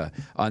call-ins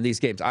on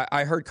these games.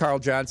 I heard Carl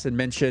Johnson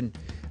mention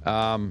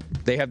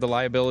they have the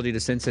liability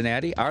to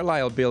Cincinnati. Our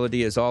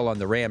liability is all on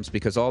the Rams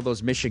because all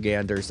those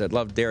Michiganders that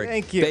love Derek,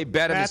 Thank you. they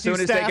bet him Matthew as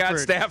soon as they got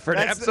Stafford.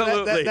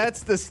 Absolutely.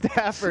 That's the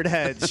Stafford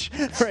hedge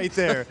right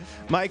there.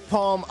 Mike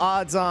Palm,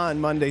 odds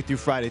on Monday through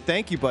Friday.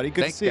 Thank you, buddy.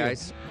 Good to see you.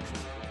 Thanks, guys.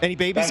 Any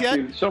babies yet?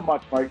 Thank you so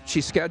much, Mike.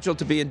 She's scheduled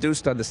to be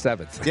induced on the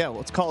 7th. Yeah, well,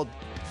 it's called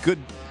good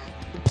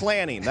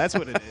planning. That's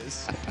what it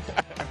is.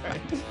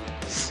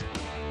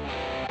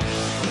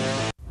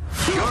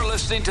 You're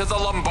listening to The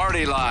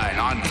Lombardi Line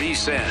on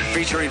VSiN,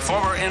 featuring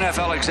former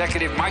NFL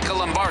executive Michael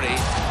Lombardi.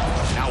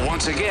 Now,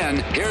 once again,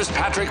 here's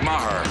Patrick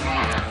Maher.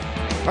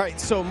 All right,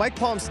 so Mike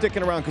Palm's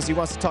sticking around because he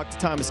wants to talk to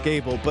Thomas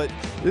Gable, but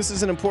this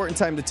is an important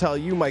time to tell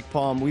you, Mike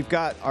Palm, we've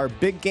got our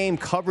big game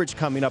coverage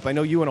coming up. I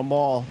know you and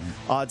Amal,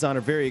 odds on,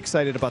 are very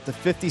excited about the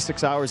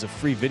 56 hours of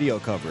free video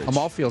coverage.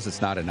 Amal feels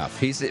it's not enough.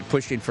 He's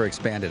pushing for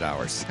expanded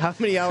hours. How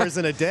many hours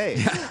in a day?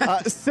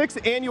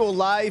 6th annual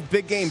live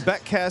big game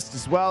betcast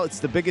as well. It's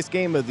the biggest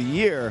game of the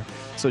year.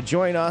 So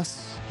join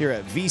us here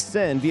at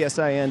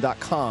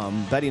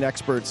VSiN.com, betting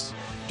experts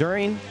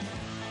during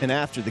and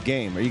after the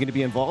game. Are you going to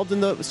be involved in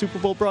the Super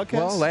Bowl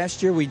broadcast? Well,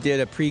 last year we did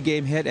a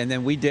pregame hit, and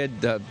then we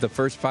did the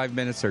first 5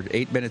 minutes or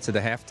 8 minutes of the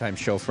halftime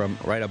show from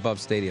right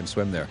above Stadium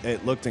Swim there.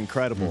 It looked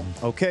incredible.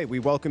 Okay, we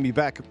welcome you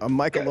back.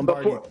 Michael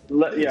Lombardi.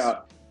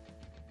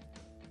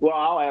 Well,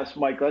 I'll ask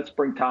Mike. Let's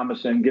bring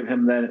Thomas in, give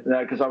him that,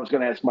 because I was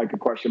going to ask Mike a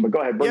question, but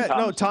go ahead.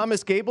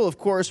 Thomas Gable, of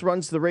course,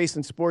 runs the race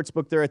and sports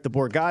book there at the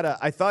Borgata.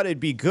 I thought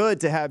it'd be good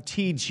to have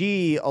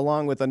TG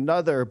along with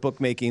another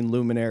bookmaking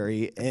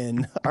luminary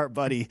and our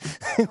buddy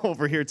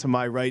over here to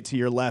my right, to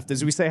your left,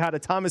 as we say hi to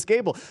Thomas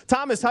Gable.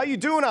 Thomas, how you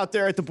doing out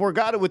there at the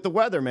Borgata with the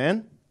weather,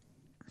 man?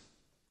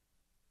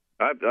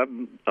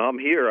 I'm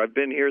here. I've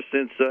been here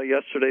since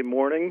yesterday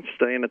morning,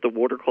 staying at the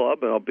Water Club,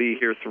 and I'll be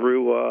here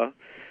through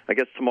I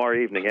guess tomorrow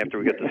evening after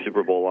we get the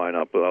Super Bowl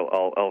lineup.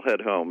 I'll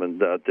head home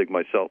and dig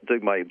my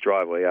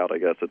driveway out, I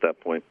guess, at that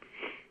point.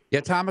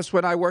 Yeah, Thomas,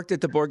 when I worked at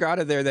the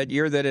Borgata there that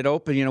year that it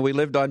opened, we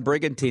lived on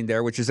Brigantine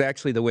there, which is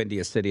actually the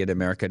windiest city in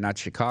America, not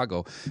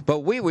Chicago. But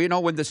we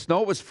when the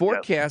snow was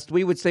forecast,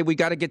 we would say we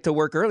got to get to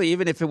work early,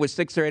 even if it was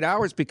 6 or 8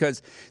 hours,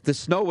 because the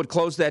snow would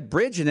close that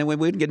bridge, and then we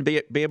wouldn't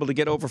be able to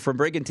get over from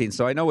Brigantine.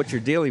 So I know what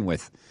you're dealing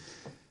with.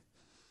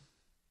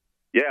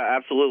 Yeah,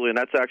 absolutely, and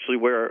that's actually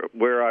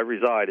where I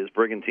reside is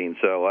Brigantine.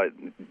 So I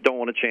don't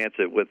want to chance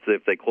it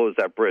if they close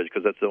that bridge,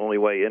 because that's the only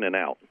way in and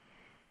out.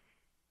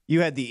 You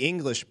had the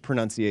English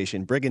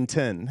pronunciation,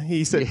 Brigantine.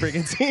 He said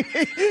Brigantine.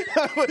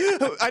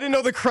 I didn't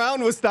know the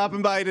Crown was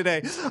stopping by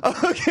today.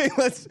 Okay,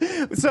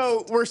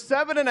 so we're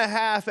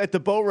 7.5 at the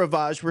Beau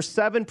Rivage. We're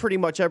 7 pretty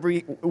much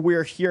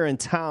everywhere here in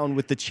town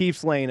with the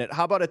Chiefs laying it.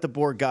 How about at the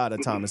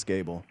Borgata, Thomas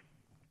Gable?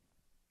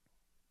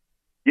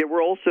 Yeah,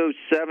 we're also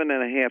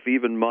 7.5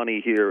 even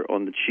money here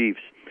on the Chiefs.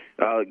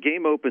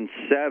 Game opened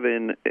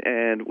 7,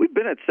 and we've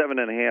been at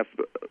 7.5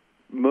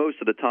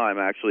 most of the time,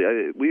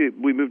 actually.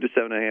 We moved to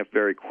 7.5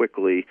 very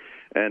quickly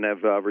and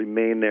have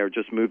remained there,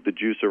 just moved the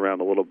juice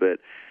around a little bit.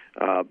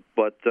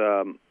 But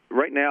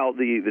right now,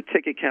 the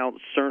ticket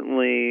count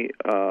certainly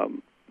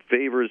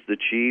favors the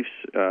Chiefs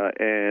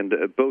and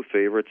both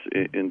favorites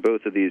in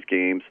both of these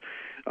games.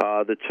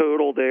 The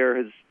total there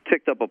has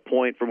ticked up a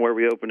point from where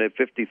we opened at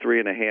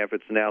 53.5.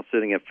 It's now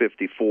sitting at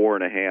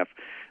 54.5.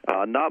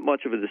 Not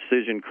much of a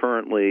decision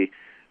currently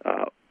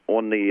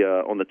on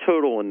the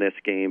total in this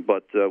game,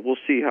 but we'll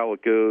see how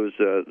it goes,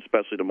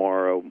 especially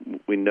tomorrow.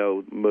 We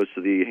know most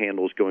of the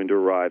handle is going to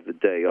arrive the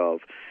day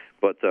of,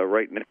 but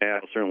right now,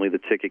 certainly the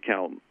ticket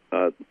count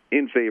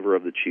in favor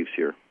of the Chiefs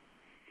here.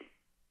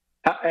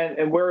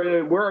 And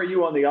where are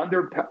you on the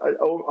under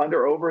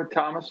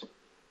Thomas?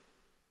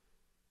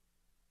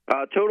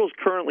 Total's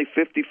currently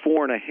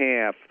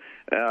 54.5.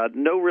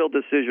 No real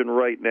decision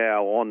right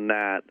now on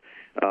that.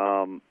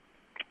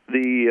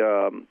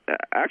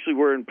 Actually,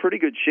 we're in pretty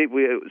good shape.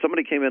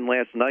 Somebody came in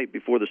last night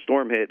before the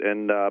storm hit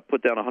and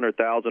put down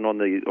 $100,000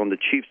 on the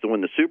Chiefs to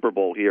win the Super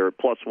Bowl here at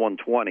plus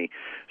 120.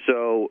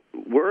 So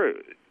we're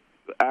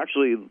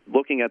actually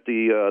looking at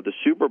the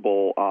Super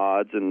Bowl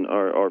odds and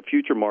our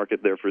future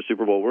market there for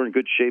Super Bowl. We're in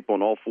good shape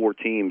on all 4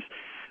 teams.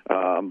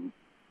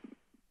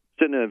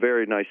 Sitting in a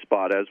very nice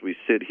spot as we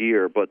sit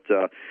here. But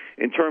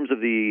in terms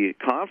of the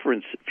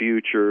conference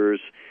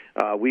futures,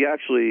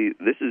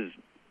 this is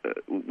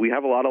we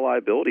have a lot of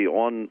liability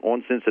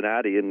on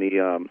Cincinnati in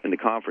the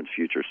conference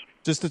futures.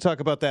 Just to talk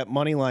about that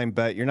money line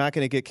bet, you're not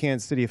going to get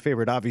Kansas City a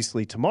favorite,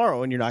 obviously,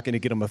 tomorrow, and you're not going to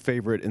get them a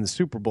favorite in the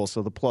Super Bowl,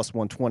 so the plus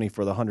 120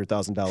 for the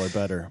 $100,000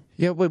 better.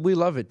 Yeah, well, we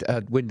love it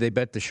when they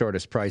bet the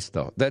shortest price,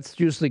 though. That's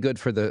usually good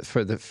for the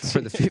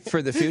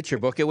future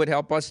book. It would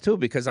help us, too,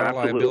 because our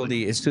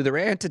liability is to the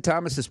Rams. And to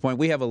Thomas's point,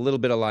 we have a little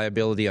bit of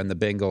liability on the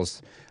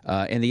Bengals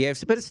in the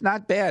AFC, but it's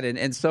not bad.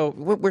 And so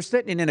we're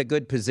sitting in a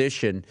good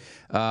position.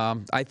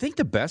 I think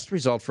the best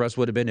result for us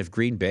would have been if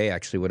Green Bay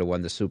actually would have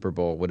won the Super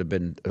Bowl, would have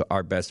been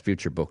our best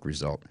future book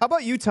result. How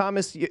about you,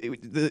 Thomas?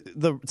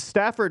 The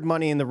Stafford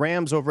money and the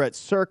Rams over at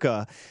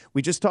Circa.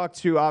 We just talked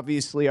to,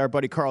 obviously, our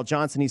buddy Carl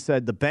Johnson. He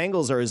said the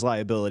Bengals are his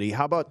liability.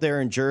 How about there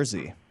in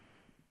Jersey?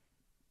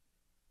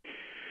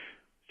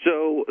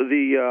 So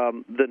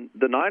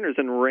the Niners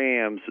and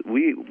Rams,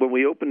 when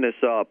we opened this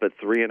up at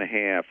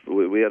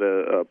 3.5, we had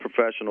a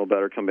professional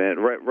bettor come in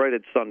right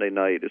at Sunday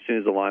night as soon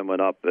as the line went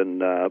up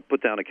and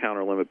put down a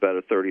counter limit bet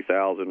of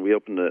 30,000. We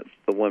opened the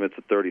limits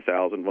at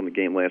 30,000 won the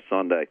game last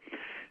Sunday,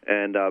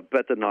 and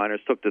bet the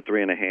Niners, took the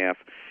 3.5,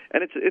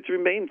 and it's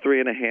remained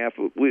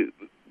 3.5.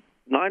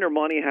 Niner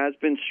money has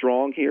been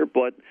strong here,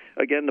 but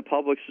again, the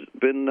public's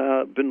been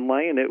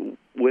laying it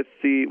with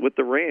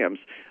the Rams.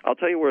 I'll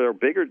tell you where their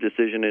bigger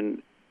decision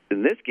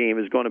in this game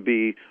is going to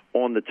be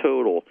on the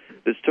total.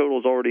 This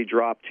total's already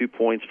dropped 2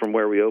 points from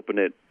where we opened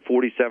it,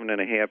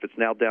 47.5. It's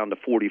now down to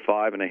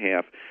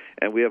 45.5,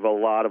 and we have a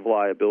lot of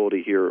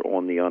liability here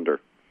on the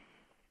under.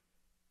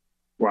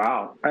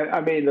 Wow.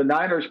 I mean, the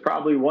Niners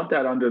probably want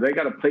that under. They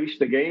got to pace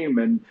the game,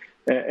 and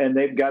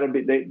they've got to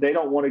be. They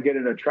don't want to get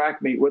in a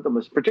track meet with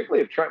them,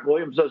 particularly if Trent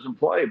Williams doesn't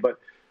play. But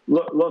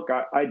look,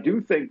 I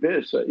do think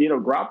this.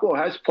 Garoppolo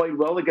has played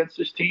well against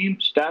this team.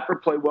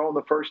 Stafford played well in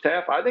the first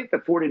half. I think the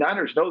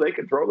 49ers know they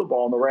can throw the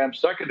ball in the Rams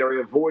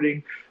secondary,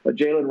 avoiding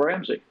Jalen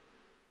Ramsey.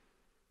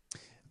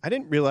 I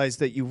didn't realize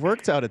that you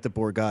worked out at the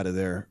Borgata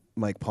there,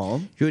 Mike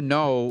Palm.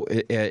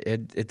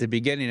 At the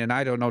beginning, and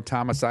I don't know,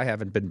 Thomas, I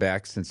haven't been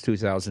back since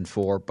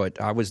 2004,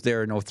 but I was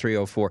there in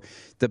 03, 04.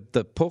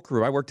 The poker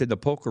room, I worked in the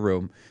poker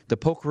room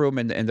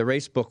and the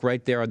race book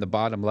right there on the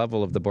bottom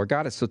level of the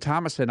Borgata. So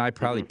Thomas and I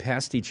probably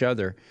passed each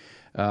other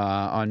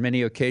on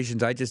many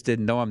occasions. I just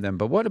didn't know him then,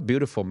 but what a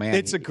beautiful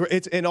man.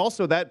 And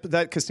also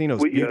that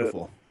casino's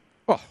beautiful.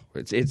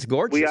 It's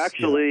gorgeous. We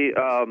actually...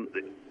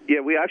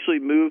 we actually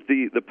moved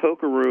the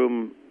poker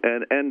room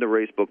and the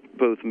race book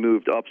both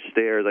moved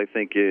upstairs, I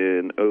think,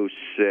 in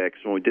 06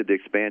 when we did the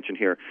expansion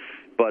here.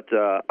 But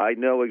I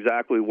know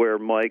exactly where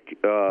Mike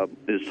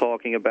is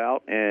talking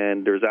about,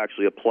 and there's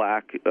actually a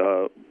plaque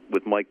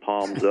with Mike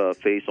Palm's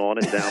face on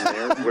it down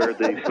there where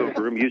the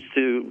poker room used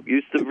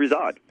to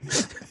reside.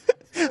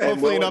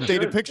 Hopefully an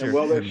updated picture.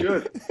 Well, they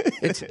should.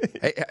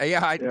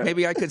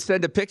 Maybe I could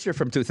send a picture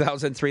from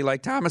 2003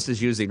 like Thomas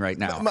is using right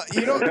now.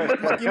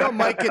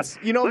 Mike gets.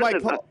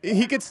 Mike,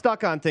 he gets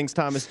stuck on things.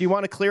 Thomas, do you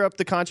want to clear up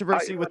the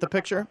controversy with the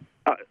picture?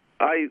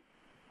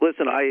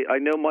 Listen, I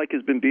know Mike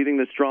has been beating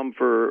this drum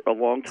for a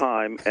long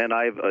time, and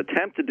I've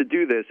attempted to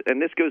do this,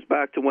 and this goes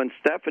back to when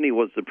Stephanie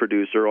was the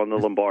producer on the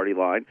Lombardi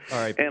line. All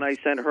right, and I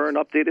sent her an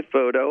updated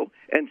photo,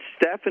 and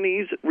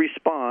Stephanie's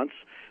response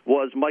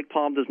was Mike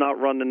Palm does not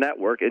run the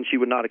network, and she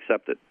would not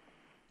accept it.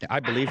 I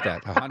believe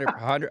that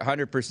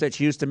 100%.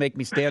 She used to make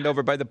me stand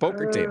over by the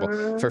poker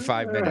table for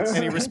 5 minutes.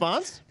 Any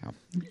response?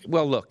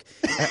 Well, look,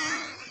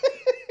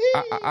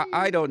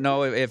 I don't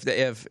know if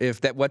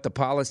that what the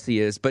policy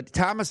is, but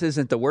Thomas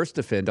isn't the worst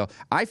offender.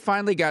 I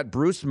finally got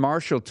Bruce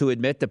Marshall to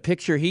admit the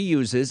picture he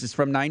uses is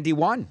from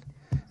 '91.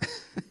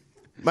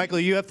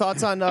 Michael, you have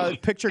thoughts on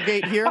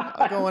Picturegate here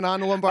going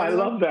on in Lombardi? I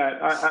love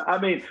that. I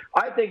mean,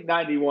 I think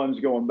 91's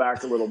going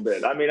back a little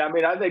bit. I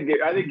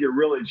think you're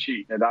really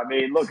cheating it. I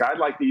mean, look, I'd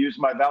like to use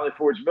my Valley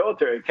Forge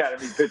Military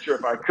Academy picture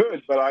if I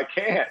could, but I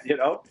can't,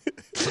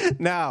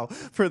 Now,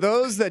 for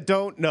those that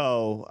don't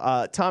know,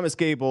 Thomas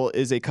Gable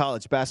is a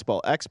college basketball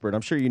expert.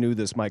 I'm sure you knew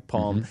this, Mike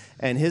Palm. Mm-hmm.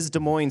 And his Des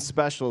Moines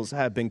specials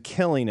have been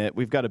killing it.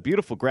 We've got a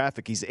beautiful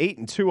graphic. He's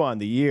 8-2 on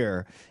the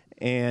year.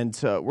 And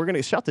we're going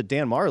to shout to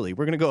Dan Marley.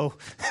 We're going to go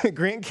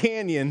Grand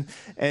Canyon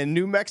and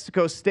New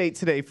Mexico State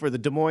today for the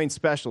Des Moines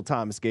special,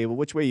 Thomas Gable.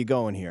 Which way are you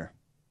going here?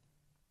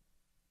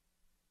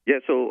 Yeah,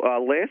 so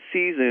last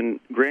season,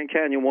 Grand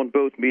Canyon won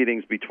both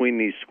meetings between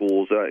these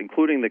schools,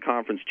 including the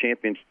conference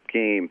championship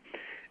game.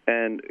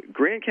 And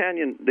Grand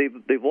Canyon,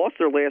 they've lost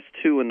their last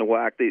two in the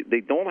WAC.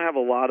 They don't have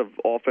a lot of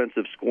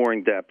offensive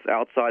scoring depth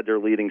outside their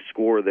leading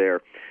scorer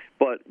there.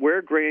 But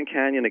where Grand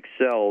Canyon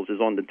excels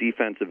is on the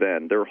defensive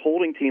end. They're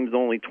holding teams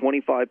only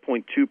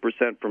 25.2%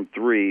 from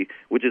three,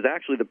 which is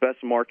actually the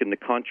best mark in the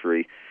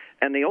country.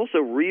 And they also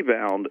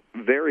rebound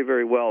very,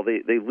 very well.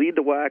 They lead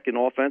the WAC in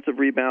offensive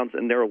rebounds,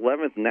 and they're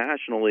 11th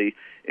nationally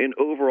in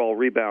overall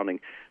rebounding.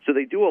 So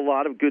they do a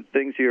lot of good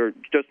things here,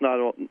 just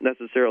not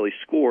necessarily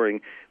scoring,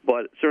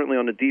 but certainly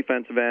on the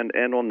defensive end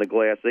and on the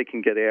glass, they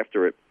can get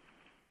after it.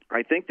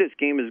 I think this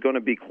game is going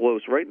to be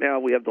close. Right now,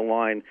 we have the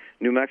line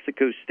New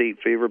Mexico State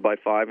favored by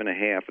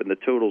 5.5, and the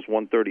total's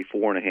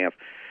 134.5.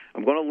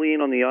 I'm going to lean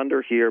on the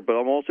under here, but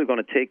I'm also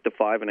going to take the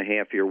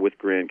 5.5 here with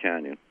Grand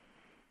Canyon.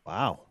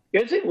 Wow.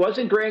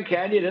 Wasn't Grand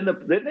Canyon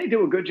didn't they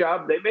do a good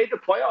job? They made the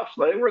playoffs.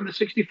 They were in the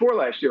 64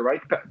 last year,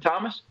 right,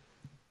 Thomas?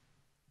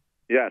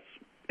 Yes.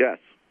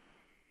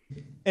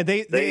 And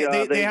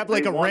they have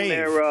like a rave.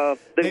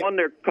 They won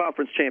their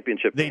conference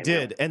championship. They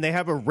did, and they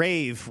have a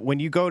rave when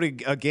you go to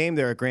a game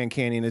there at Grand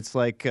Canyon. It's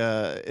like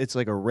a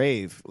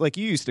rave, like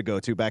you used to go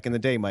to back in the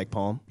day, Mike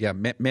Palm. Yeah,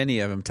 many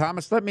of them.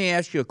 Thomas, let me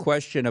ask you a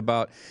question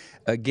about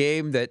a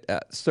game that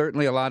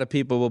certainly a lot of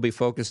people will be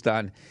focused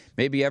on.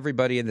 Maybe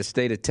everybody in the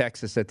state of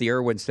Texas at the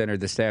Irwin Center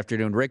this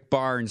afternoon. Rick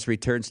Barnes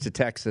returns to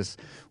Texas,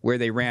 where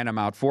they ran him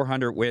out.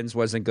 400 wins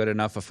wasn't good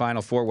enough. A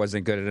Final Four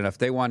wasn't good enough.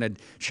 They wanted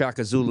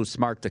Shaka Zulu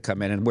Smart to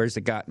come in, and where's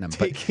it gotten him?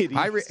 But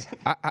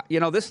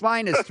this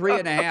line is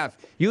 3.5.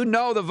 You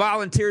know the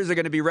Volunteers are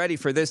going to be ready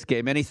for this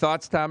game. Any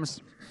thoughts, Thomas?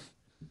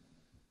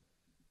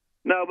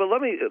 No, but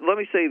let me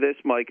say this,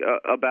 Mike,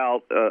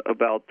 about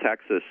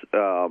Texas.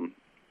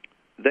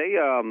 They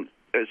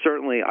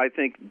certainly, I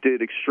think,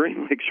 did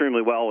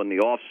extremely well in the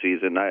off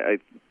season. I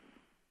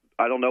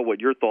don't know what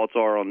your thoughts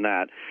are on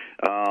that.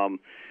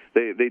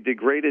 They did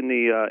great in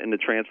the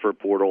transfer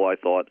portal, I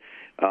thought.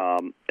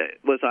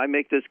 Listen, I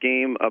make this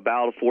game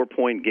about a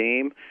 4-point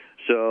game,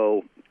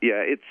 so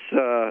yeah,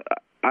 it's.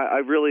 I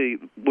really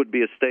would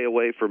be a stay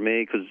away for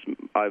me because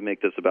I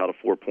make this about a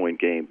 4-point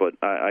game, but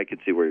I can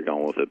see where you're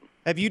going with it.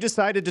 Have you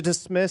decided to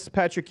dismiss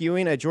Patrick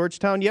Ewing at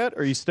Georgetown yet,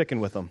 or are you sticking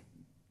with him?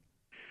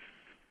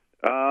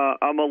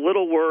 I'm a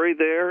little worried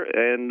there,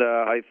 and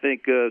I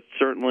think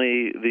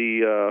certainly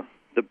the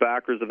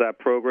backers of that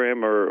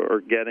program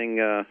are getting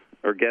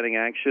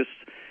anxious.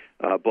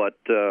 But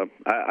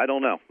I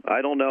don't know.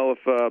 I don't know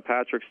if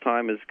Patrick's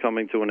time is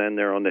coming to an end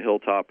there on the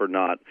hilltop or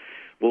not.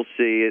 We'll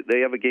see. They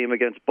have a game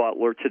against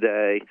Butler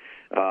today.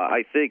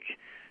 I think,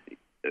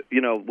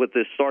 with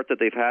the start that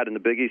they've had in the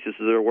Big East, this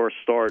is their worst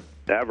start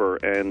ever,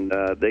 and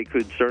they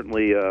could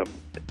certainly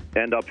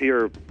end up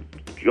here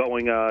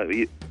going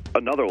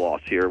another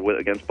loss here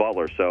against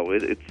Butler. So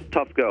it's a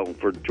tough go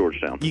for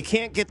Georgetown. You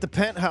can't get the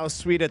penthouse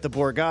suite at the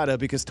Borgata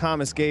because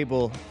Thomas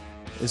Gable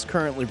is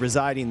currently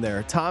residing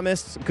there.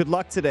 Thomas, good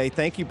luck today.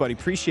 Thank you, buddy.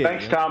 Appreciate it.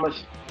 Thanks,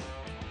 Thomas.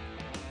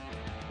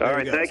 All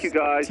right, thank you,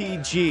 guys.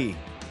 TG,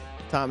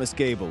 Thomas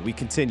Gable. We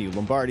continue.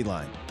 Lombardi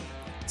Line.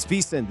 It's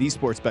VSiN, the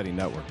Sports Betting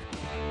Network.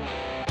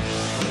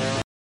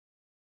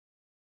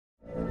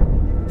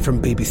 From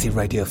BBC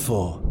Radio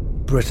 4,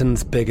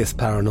 Britain's biggest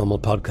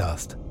paranormal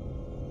podcast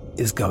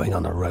is going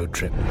on a road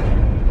trip.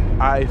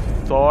 I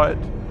thought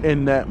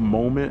in that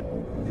moment,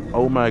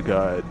 oh my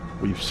God,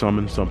 we've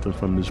summoned something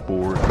from this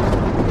board.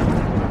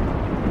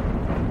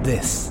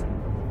 This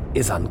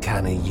is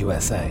Uncanny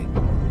USA.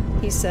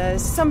 He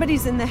says,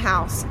 somebody's in the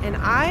house, and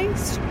I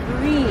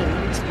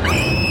screamed.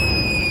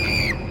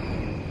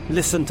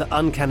 Listen to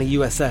Uncanny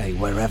USA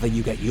wherever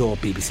you get your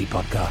BBC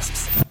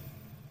podcasts,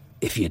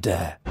 if you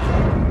dare.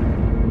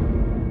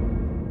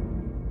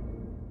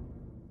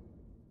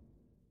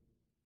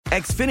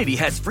 Xfinity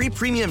has free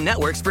premium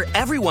networks for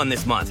everyone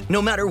this month,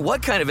 no matter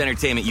what kind of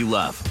entertainment you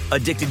love.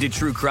 Addicted to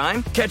true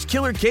crime? Catch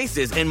killer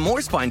cases and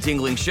more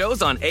spine-tingling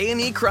shows on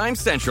A&E Crime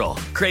Central.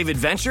 Crave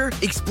adventure?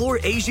 Explore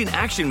Asian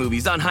action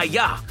movies on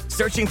Hi-YAH.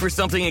 Searching for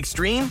something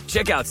extreme?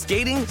 Check out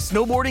skating,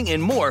 snowboarding,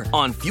 and more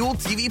on Fuel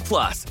TV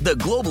Plus, the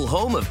global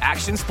home of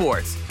action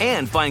sports.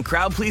 And find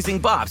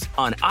crowd-pleasing bops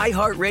on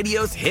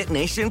iHeartRadio's Hit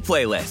Nation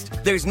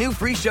playlist. There's new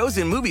free shows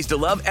and movies to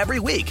love every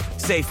week.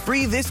 Say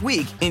free this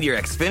week in your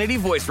Xfinity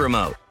voice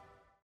remote.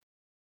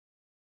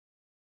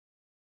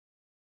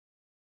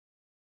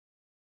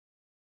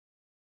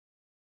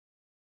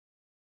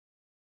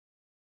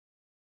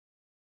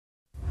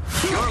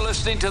 You're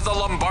listening to The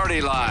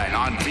Lombardi Line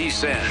on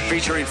VSiN,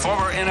 featuring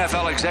former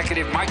NFL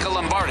executive Michael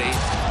Lombardi.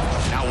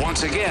 Now,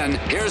 once again,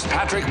 here's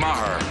Patrick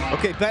Maher.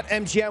 Okay,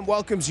 BetMGM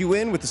welcomes you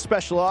in with a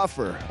special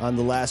offer on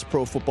the last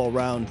pro football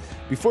round.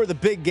 Before the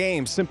big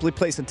game, simply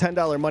place a $10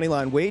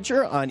 moneyline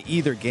wager on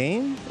either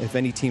game. If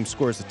any team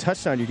scores a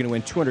touchdown, you're going to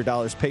win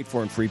 $200 paid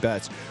for in free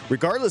bets,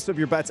 regardless of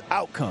your bet's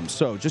outcome.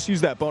 So just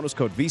use that bonus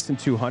code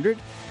VSiN200.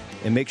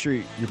 And make sure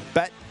your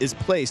bet is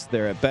placed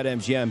there at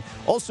BetMGM.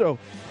 Also,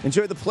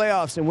 enjoy the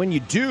playoffs, and when you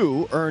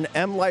do, earn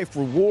M Life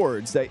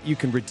rewards that you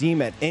can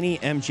redeem at any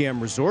MGM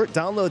resort.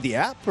 Download the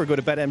app or go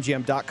to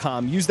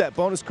BetMGM.com. Use that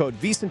bonus code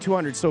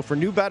VSiN200. So for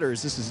new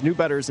bettors, this is new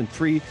bettors and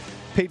paid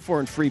for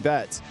and free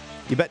bets.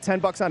 You bet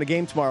 $10 on a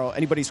game tomorrow.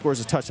 Anybody scores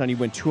a touchdown, you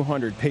win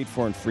 $200 paid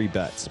for and free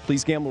bets.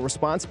 Please gamble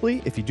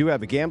responsibly. If you do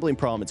have a gambling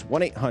problem, it's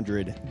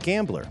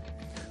 1-800-GAMBLER.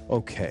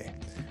 Okay.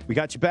 We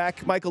got you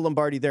back. Michael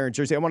Lombardi there in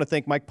Jersey. I want to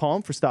thank Mike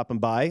Palm for stopping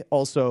by.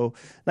 Also,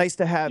 nice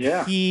to have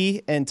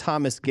he and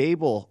Thomas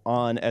Gable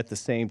on at the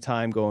same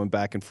time, going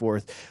back and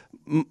forth.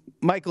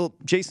 Michael,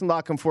 Jason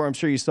Lockenfor, I'm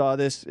sure you saw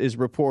this, is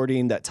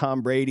reporting that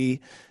Tom Brady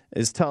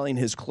is telling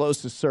his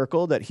closest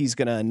circle that he's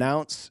going to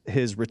announce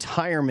his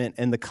retirement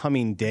in the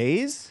coming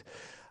days.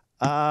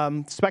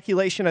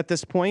 Speculation at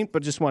this point,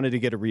 but just wanted to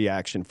get a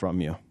reaction from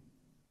you.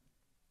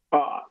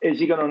 is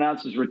he going to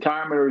announce his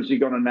retirement or is he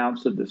going to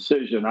announce the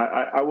decision?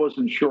 I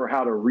wasn't sure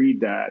how to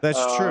read that.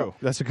 That's true.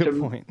 That's a good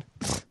point.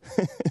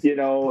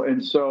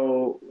 And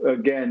so,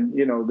 again,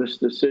 this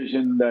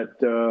decision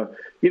that,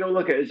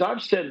 look, as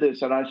I've said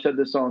this, and I've said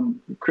this on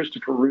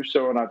Christopher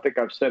Russo, and I think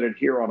I've said it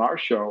here on our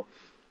show,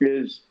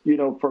 is,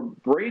 for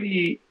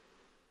Brady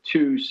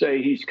to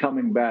say he's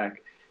coming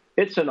back,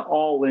 it's an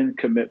all-in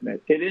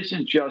commitment. It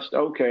isn't just,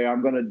 okay,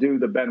 I'm going to do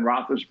the Ben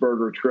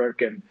Roethlisberger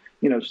trick and,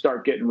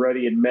 start getting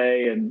ready in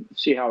May and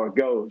see how it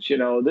goes.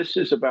 This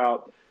is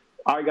about,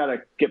 I got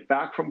to get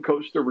back from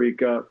Costa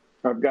Rica.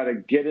 I've got to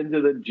get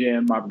into the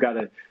gym. I've got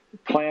to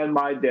plan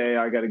my day.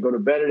 I got to go to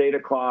bed at 8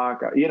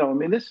 o'clock.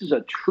 This is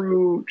a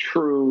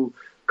true,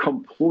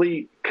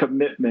 complete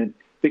commitment,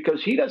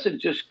 because he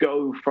doesn't just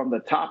go from the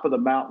top of the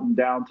mountain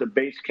down to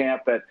base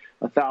camp at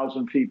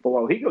 1,000 feet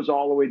below. He goes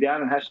all the way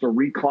down and has to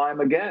reclimb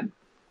again.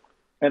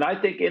 And I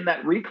think in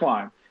that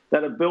reclimb,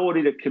 that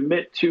ability to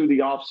commit to the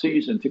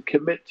offseason, to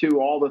commit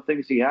to all the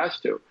things he has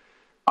to,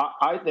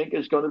 I think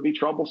is going to be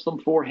troublesome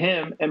for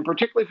him, and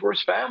particularly for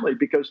his family,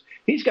 because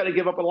he's got to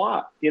give up a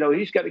lot.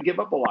 He's got to give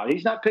up a lot.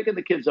 He's not picking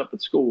the kids up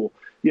at school,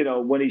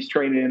 when he's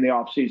training in the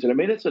off season.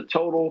 It's a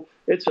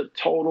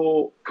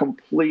total,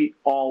 complete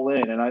all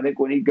in. And I think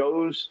when he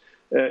goes,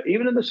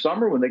 even in the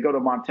summer when they go to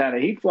Montana,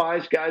 he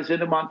flies guys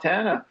into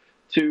Montana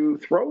to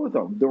throw with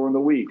them during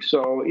the week.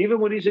 So even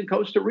when he's in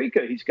Costa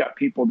Rica, he's got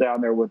people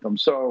down there with him.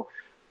 So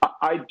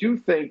I do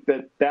think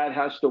that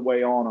has to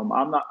weigh on him.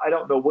 I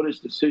don't know what his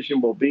decision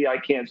will be. I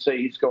can't say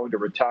he's going to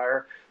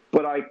retire,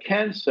 but I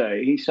can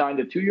say he signed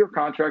a 2-year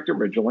contract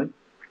originally,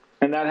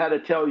 and that had to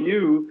tell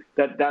you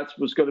that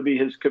was going to be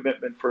his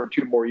commitment for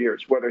 2 more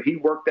years. Whether he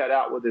worked that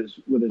out with his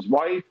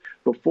wife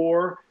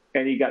before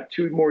and he got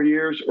 2 more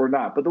years or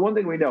not. But the one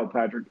thing we know,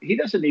 Patrick, he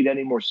doesn't need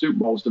any more Super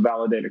Bowls to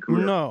validate a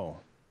career.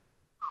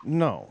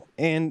 No.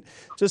 And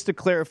just to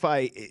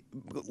clarify,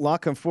 La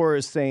Canfora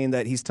is saying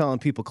that he's telling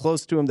people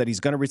close to him that he's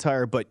going to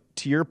retire. But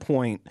to your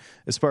point,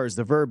 as far as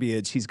the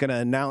verbiage, he's going to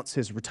announce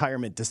his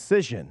retirement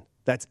decision.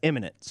 That's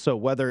imminent. So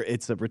whether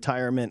it's a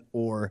retirement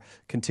or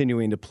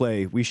continuing to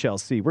play, we shall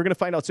see. We're going to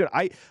find out soon.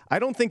 I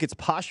don't think it's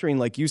posturing,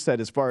 like you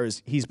said, as far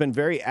as he's been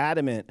very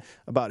adamant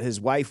about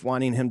his wife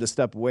wanting him to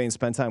step away and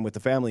spend time with the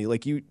family.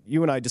 Like you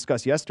and I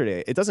discussed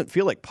yesterday, it doesn't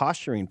feel like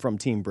posturing from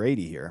Team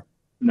Brady here.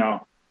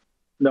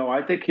 No,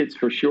 I think it's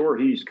for sure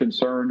he's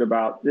concerned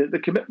about the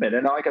commitment.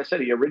 And like I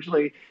said, he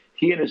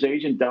and his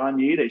agent, Don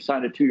Yee, they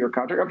signed a 2-year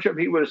contract. I'm sure if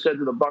he would have said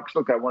to the Bucs,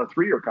 look, I want a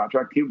 3-year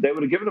contract, they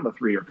would have given him a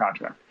 3-year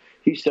contract.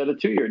 He said a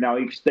 2-year. Now,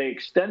 they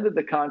extended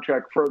the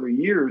contract further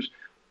years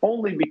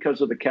only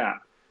because of the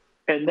cap.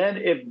 And then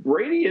if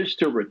Brady is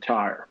to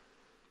retire,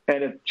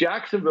 and if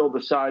Jacksonville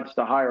decides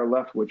to hire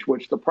Leftwich,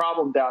 which the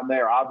problem down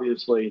there,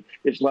 obviously,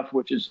 is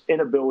Leftwich's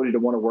inability to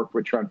want to work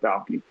with Trent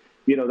Baalke.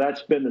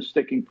 That's been the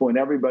sticking point.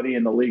 Everybody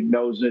in the league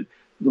knows it.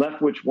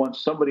 Leftwich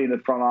wants somebody in the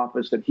front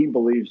office that he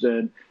believes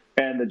in,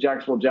 and the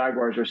Jacksonville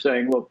Jaguars are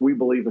saying, look, we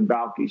believe in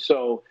Baalke.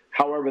 So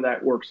however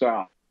that works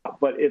out.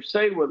 But if,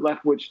 say, what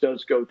Leftwich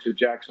does go to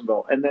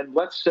Jacksonville, and then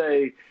let's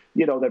say,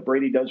 that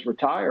Brady does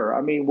retire,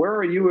 where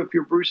are you if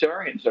you're Bruce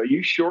Arians? Are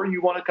you sure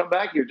you want to come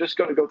back? You're just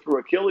going to go through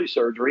Achilles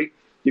surgery.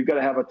 You've got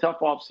to have a tough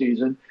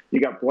offseason.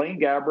 You got Blaine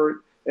Gabbert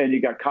and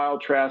you got Kyle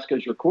Trask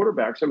as your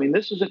quarterbacks.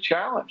 This is a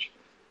challenge.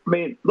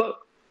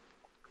 Look,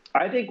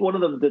 I think one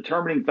of the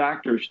determining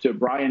factors to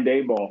Brian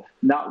Daboll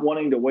not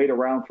wanting to wait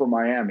around for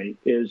Miami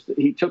is that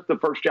he took the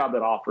first job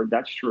that offered.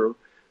 That's true.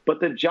 But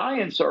the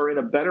Giants are in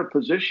a better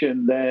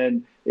position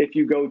than if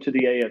you go to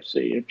the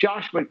AFC. If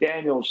Josh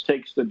McDaniels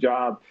takes the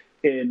job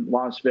in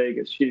Las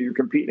Vegas, you're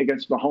competing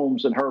against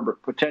Mahomes and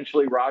Herbert,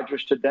 potentially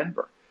Rodgers to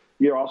Denver.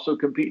 You're also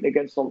competing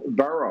against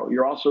Burrow.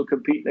 You're also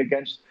competing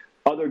against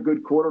other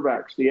good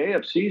quarterbacks. The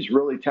AFC is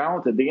really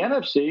talented. The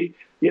NFC,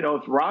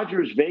 if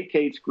Rodgers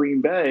vacates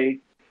Green Bay,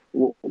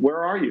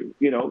 where are you?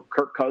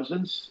 Kirk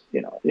Cousins,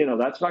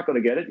 that's not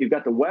going to get it. You've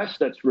got the West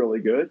that's really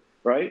good,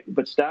 right?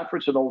 But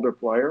Stafford's an older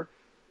player.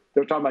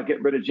 They're talking about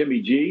getting rid of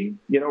Jimmy G.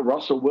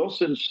 Russell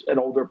Wilson's an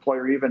older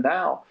player even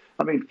now.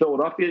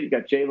 Philadelphia, you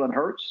got Jalen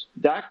Hurts,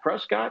 Dak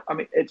Prescott.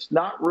 It's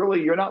not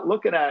really, you're not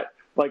looking at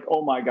like,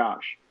 oh my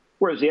gosh.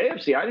 Whereas the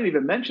AFC, I didn't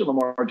even mention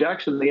Lamar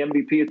Jackson, the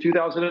MVP of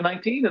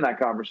 2019 in that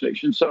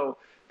conversation. So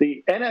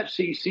the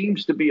NFC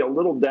seems to be a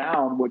little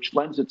down, which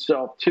lends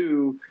itself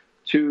to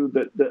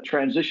the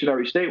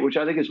transitionary state, which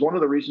I think is one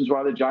of the reasons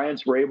why the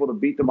Giants were able to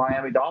beat the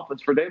Miami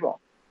Dolphins for Daboll.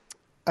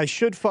 I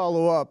should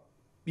follow up.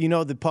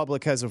 The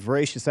public has a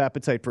voracious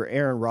appetite for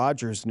Aaron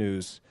Rodgers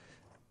news.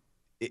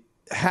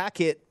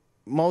 Hackett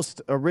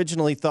most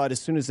originally thought, as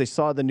soon as they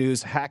saw the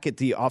news, Hackett,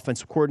 the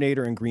offensive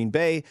coordinator in Green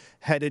Bay,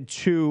 headed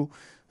to,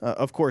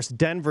 of course,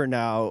 Denver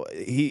now.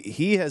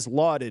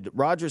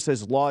 Rodgers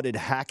has lauded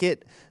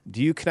Hackett.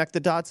 Do you connect the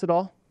dots at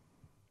all?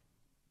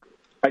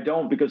 I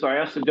don't, because I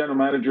asked the general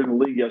manager in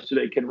the league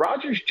yesterday, can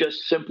Rodgers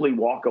just simply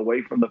walk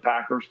away from the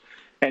Packers?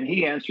 And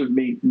he answered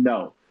me,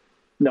 no.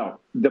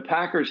 The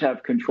Packers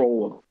have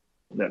control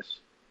of this.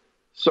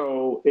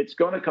 So it's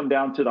going to come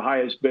down to the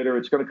highest bidder.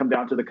 It's going to come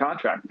down to the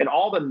contract. And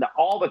all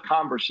the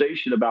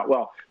conversation about,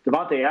 well,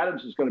 Davante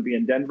Adams is going to be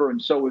in Denver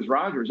and so is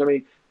Rodgers. I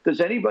mean, does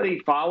anybody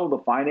follow the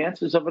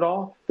finances of it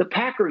all? The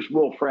Packers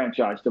will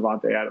franchise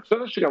Davante Adams.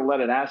 They're just going to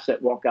let an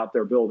asset walk out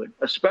their building,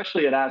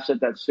 especially an asset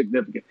that's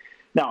significant.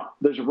 Now,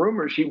 there's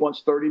rumors he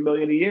wants $30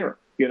 million a year.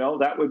 You know,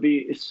 that would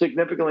be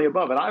significantly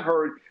above. And I've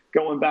heard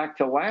going back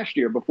to last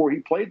year before he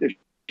played this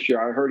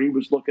year, I heard he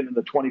was looking in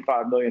the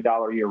 $25 million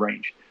a year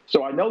range.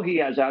 So I know he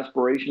has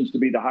aspirations to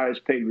be the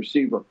highest paid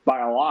receiver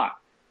by a lot.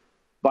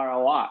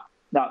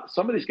 Now,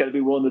 somebody's got to be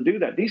willing to do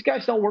that. These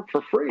guys don't work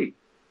for free.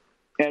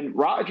 And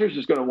Rodgers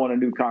is going to want a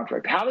new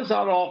contract. How does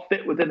that all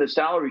fit within the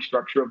salary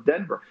structure of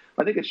Denver?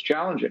 I think it's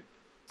challenging.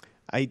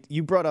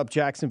 You brought up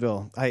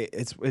Jacksonville.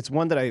 It's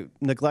one that I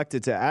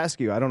neglected to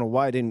ask you. I don't know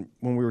why I didn't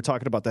when we were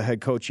talking about the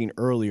head coaching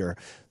earlier.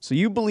 So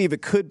you believe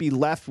it could be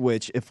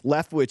Leftwich if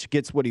Leftwich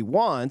gets what he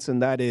wants,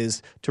 and that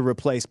is to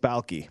replace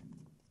Balky.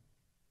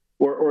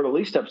 Or at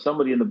least have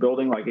somebody in the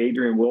building like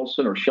Adrian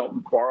Wilson or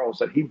Shelton Quarles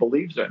that he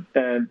believes in.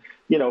 And,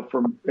 you know,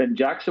 and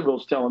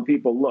Jacksonville's telling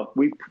people, look,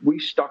 we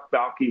stuck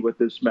Balky with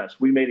this mess.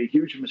 We made a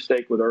huge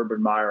mistake with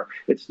Urban Meyer.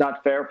 It's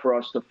not fair for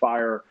us to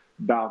fire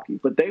Balky.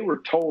 But they were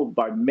told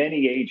by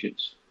many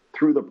agents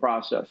through the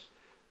process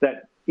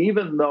that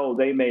even though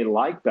they may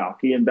like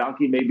Balky and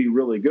Balky may be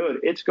really good,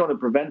 it's going to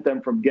prevent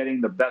them from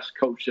getting the best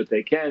coach that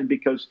they can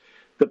because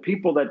the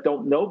people that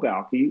don't know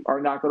Balky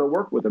are not going to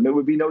work with him. It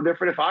would be no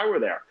different if I were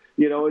there.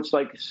 You know, it's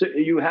like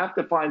you have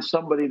to find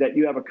somebody that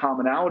you have a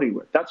commonality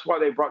with. That's why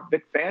they brought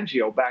Vic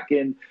Fangio back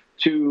in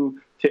to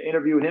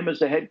interview him as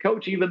the head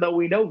coach, even though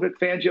we know Vic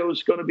Fangio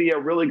is going to be a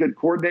really good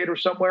coordinator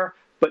somewhere,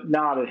 but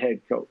not a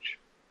head coach.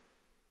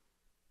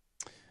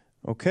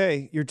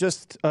 Okay, you're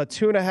just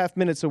 2.5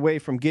 minutes away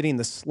from getting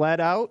the sled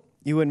out.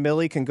 You and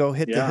Millie can go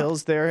hit the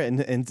hills there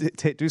and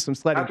do some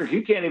sledding. Patrick,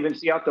 you can't even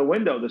see out the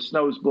window. The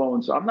snow's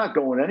blowing, so I'm not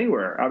going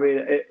anywhere. I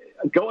mean,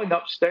 going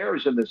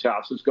upstairs in this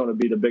house is going to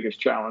be the biggest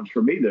challenge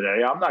for me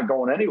today. I'm not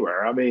going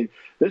anywhere. I mean,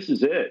 this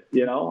is it,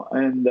 you know.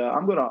 And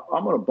I'm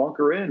gonna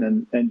bunker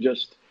in and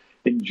just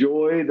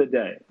enjoy the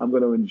day. I'm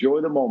going to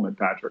enjoy the moment,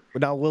 Patrick.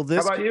 Now, will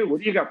this? How about you?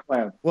 What do you got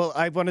planned? Well,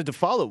 I wanted to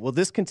follow. Will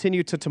this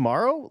continue to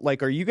tomorrow?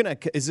 Like,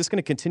 is this going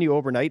to continue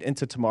overnight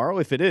into tomorrow?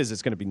 If it is,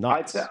 it's going to be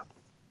nuts.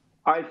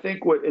 I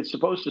think what it's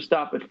supposed to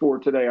stop at 4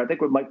 today. I think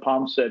what Mike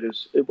Palm said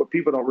is what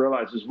people don't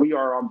realize is we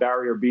are on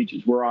barrier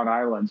beaches. We're on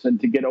islands. And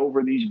to get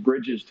over these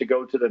bridges to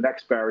go to the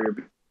next barrier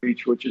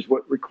beach, which is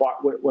what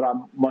I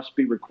must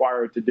be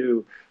required to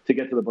do to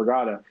get to the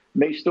Borgata,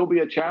 may still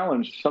be a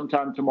challenge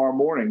sometime tomorrow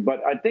morning.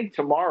 But I think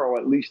tomorrow,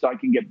 at least I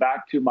can get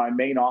back to my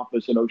main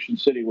office in Ocean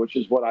City, which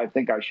is what I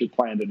think I should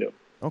plan to do.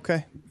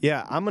 Okay.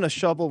 Yeah, I'm going to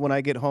shovel when I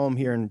get home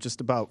here in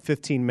just about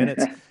 15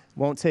 minutes.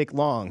 Won't take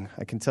long,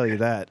 I can tell you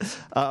that.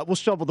 We'll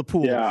shovel the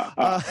pool.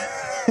 Yeah.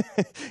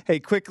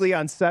 Hey, quickly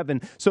on 7.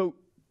 So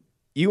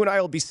you and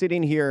I will be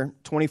sitting here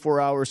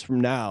 24 hours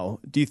from now.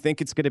 Do you think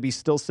it's going to be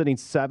still sitting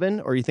 7,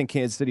 or do you think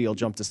Kansas City will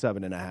jump to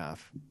 7.5?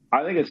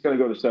 I think it's going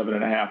to go to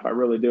 7.5. I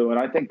really do. And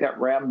I think that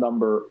Ram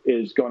number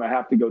is going to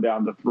have to go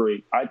down to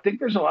 3. I think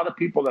there's a lot of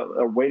people that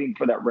are waiting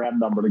for that Ram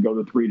number to go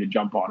to 3 to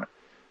jump on it.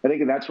 I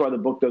think that's why the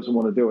book doesn't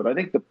want to do it. I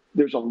think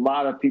there's a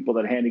lot of people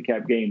that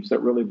handicap games that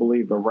really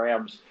believe the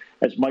Rams,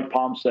 as Mike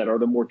Palm said, are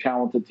the more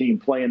talented team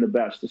playing the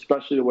best,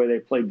 especially the way they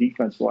played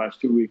defense the last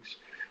 2 weeks.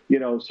 You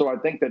know, so I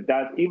think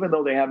that even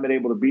though they haven't been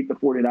able to beat the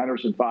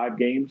 49ers in 5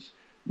 games,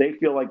 they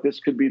feel like this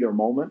could be their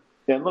moment.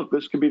 And look,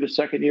 this could be the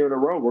second year in a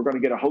row. We're going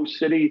to get a host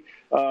city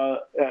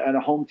and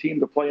a home team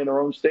to play in their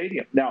own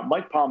stadium. Now,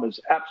 Mike Palm is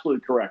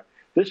absolutely correct.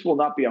 This will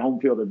not be a home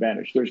field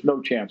advantage. There's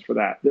no chance for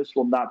that. This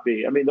will not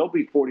be. I mean, there'll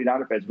be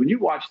 49er fans. When you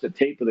watch the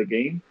tape of the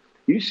game,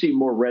 you see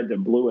more red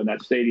than blue in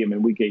that stadium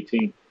in Week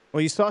 18.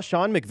 Well, you saw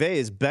Sean McVay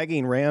is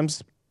begging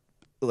Rams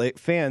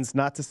fans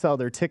not to sell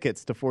their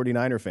tickets to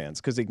 49er fans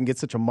because they can get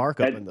such a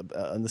markup in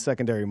the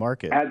secondary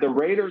market. Had the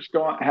Raiders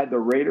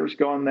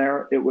gone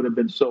there, it would have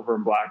been silver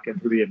and black and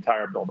through the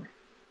entire building.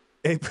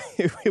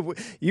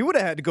 You would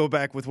have had to go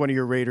back with one of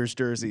your Raiders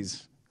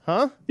jerseys,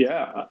 huh?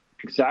 Yeah.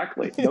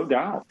 Exactly. No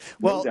doubt.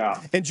 Well,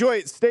 enjoy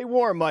it. Stay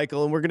warm,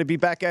 Michael, and we're going to be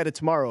back at it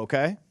tomorrow,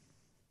 okay?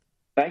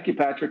 Thank you,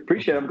 Patrick.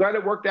 Appreciate it. I'm glad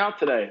it worked out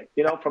today,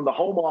 from the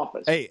home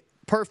office. Hey,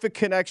 perfect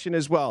connection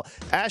as well.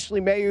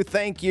 Ashley Mayu,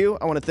 thank you.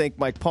 I want to thank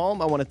Mike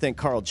Palm. I want to thank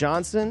Carl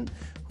Johnson.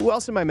 Who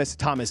else am I missing?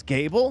 Thomas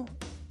Gable.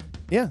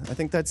 Yeah, I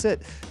think that's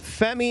it.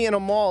 Femi and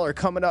Amal are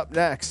coming up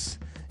next.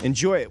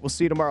 Enjoy it. We'll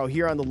see you tomorrow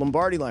here on the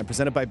Lombardi Line,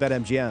 presented by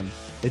BetMGM.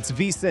 It's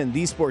VSiN,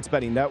 the Sports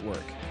Betting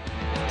Network.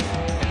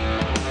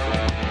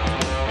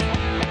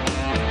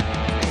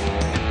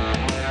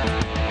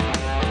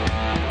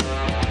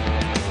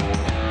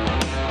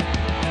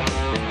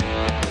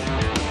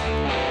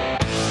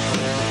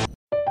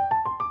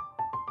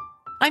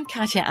 I'm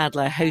Katya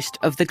Adler, host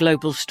of The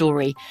Global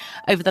Story.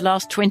 Over the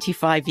last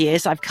 25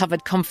 years, I've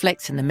covered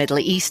conflicts in the Middle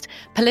East,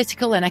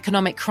 political and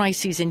economic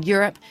crises in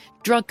Europe,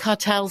 drug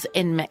cartels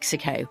in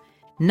Mexico.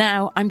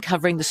 Now I'm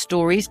covering the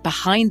stories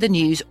behind the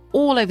news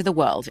all over the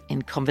world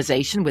in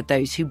conversation with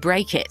those who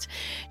break it.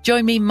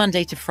 Join me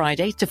Monday to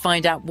Friday to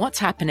find out what's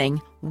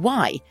happening,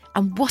 why,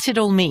 and what it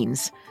all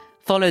means.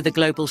 Follow The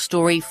Global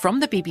Story from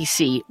the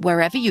BBC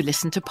wherever you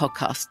listen to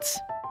podcasts.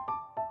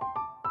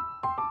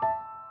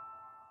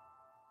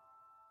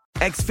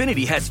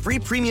 Xfinity has free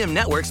premium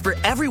networks for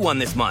everyone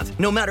this month,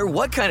 no matter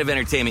what kind of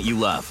entertainment you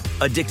love.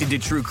 Addicted to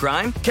true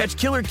crime? Catch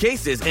killer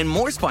cases and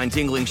more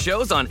spine-tingling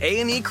shows on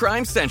A&E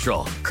Crime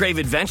Central. Crave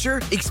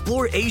adventure?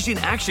 Explore Asian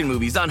action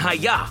movies on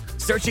Hi-YAH.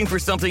 Searching for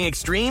something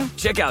extreme?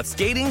 Check out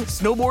skating,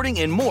 snowboarding,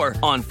 and more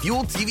on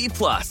Fuel TV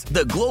Plus,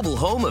 the global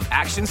home of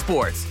action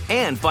sports.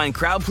 And find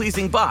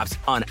crowd-pleasing bops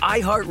on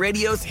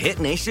iHeartRadio's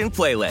Hit Nation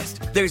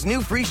playlist. There's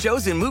new free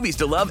shows and movies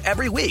to love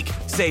every week.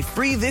 Say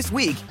free this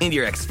week in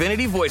your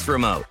Xfinity voice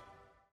remote.